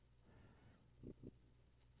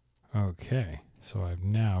 Okay, so I've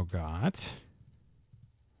now got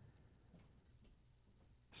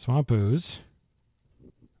swamp ooze.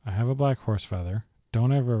 I have a black horse feather.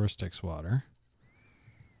 Don't have river Styx water.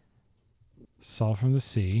 Salt from the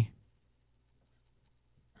sea.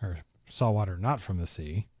 Or salt water not from the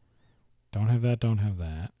sea. Don't have that, don't have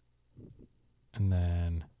that. And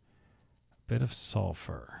then a bit of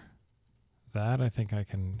sulfur. That I think I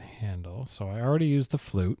can handle. So I already used the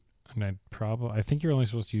flute. And I think you're only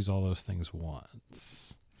supposed to use all those things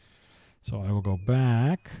once. So I will go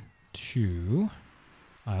back to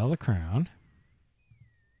Isle of the Crown.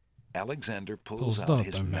 Alexander pulls out up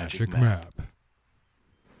his a magic map.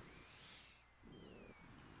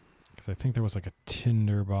 Because I think there was like a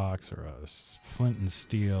tinder box or a flint and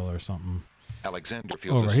steel or something. Alexander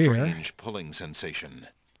feels over a here. strange pulling sensation.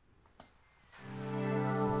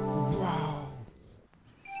 Wow.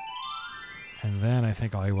 And then I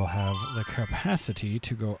think I will have the capacity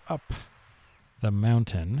to go up the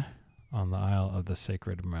mountain on the Isle of the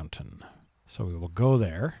Sacred Mountain. So we will go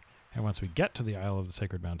there, and once we get to the Isle of the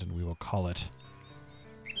Sacred Mountain, we will call it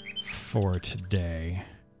for today.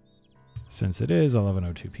 Since it is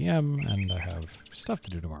 11:02 p.m., and I have stuff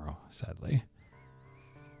to do tomorrow, sadly.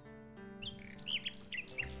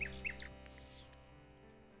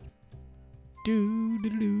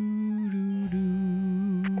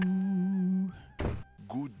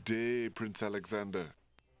 Good day, Prince Alexander.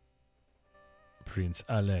 Prince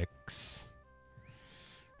Alex.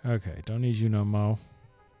 Okay, don't need you no more.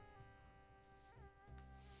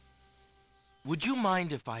 Would you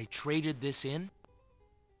mind if I traded this in?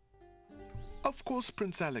 Of course,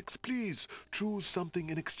 Prince Alex. Please choose something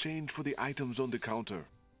in exchange for the items on the counter.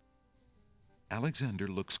 Alexander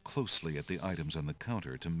looks closely at the items on the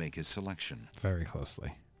counter to make his selection. Very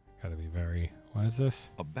closely. Gotta be very... What is this?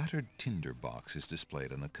 A battered tinder box is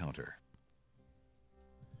displayed on the counter.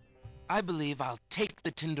 I believe I'll take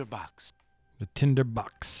the tinder box. The tinder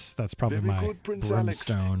box. That's probably Very my good, Prince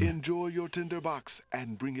brimstone. Alex. Enjoy your tinder box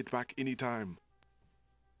and bring it back anytime.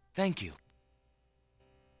 Thank you.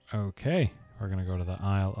 Okay, we're gonna go to the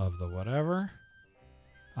Isle of the whatever.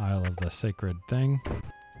 Isle of the Sacred Thing.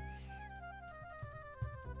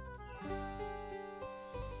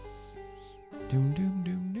 Doom doom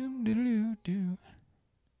doom doom doodaloo doo.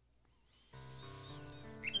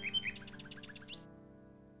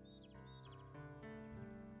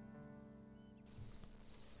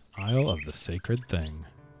 Isle of the Sacred Thing.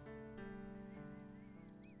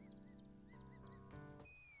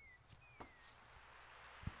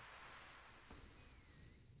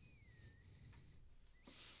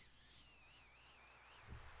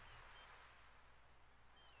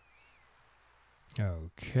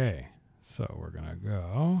 Okay, so we're gonna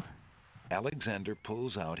go. Alexander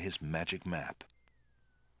pulls out his magic map.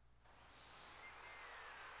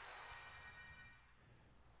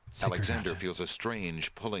 Sacred Alexander Mountain. feels a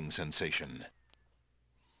strange pulling sensation.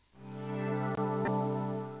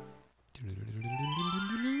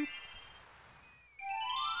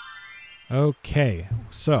 Okay,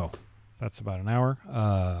 so that's about an hour.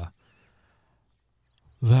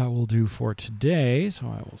 That will do for today. So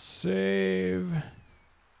I will save.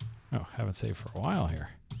 Oh, haven't saved for a while here.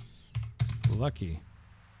 Lucky.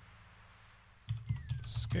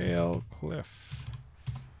 Scale cliff.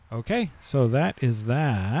 Okay, so that is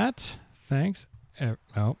that. Thanks.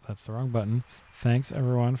 Oh, that's the wrong button. Thanks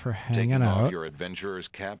everyone for hanging Taking out. off your adventurer's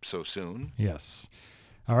cap so soon? Yes.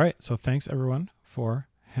 All right. So thanks everyone for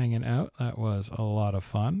hanging out. That was a lot of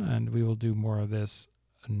fun, and we will do more of this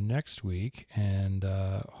next week, and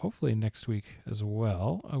hopefully next week as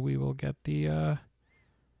well. We will get the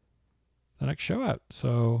next show out.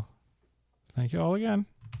 So thank you all again.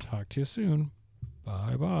 Talk to you soon.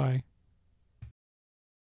 Bye bye.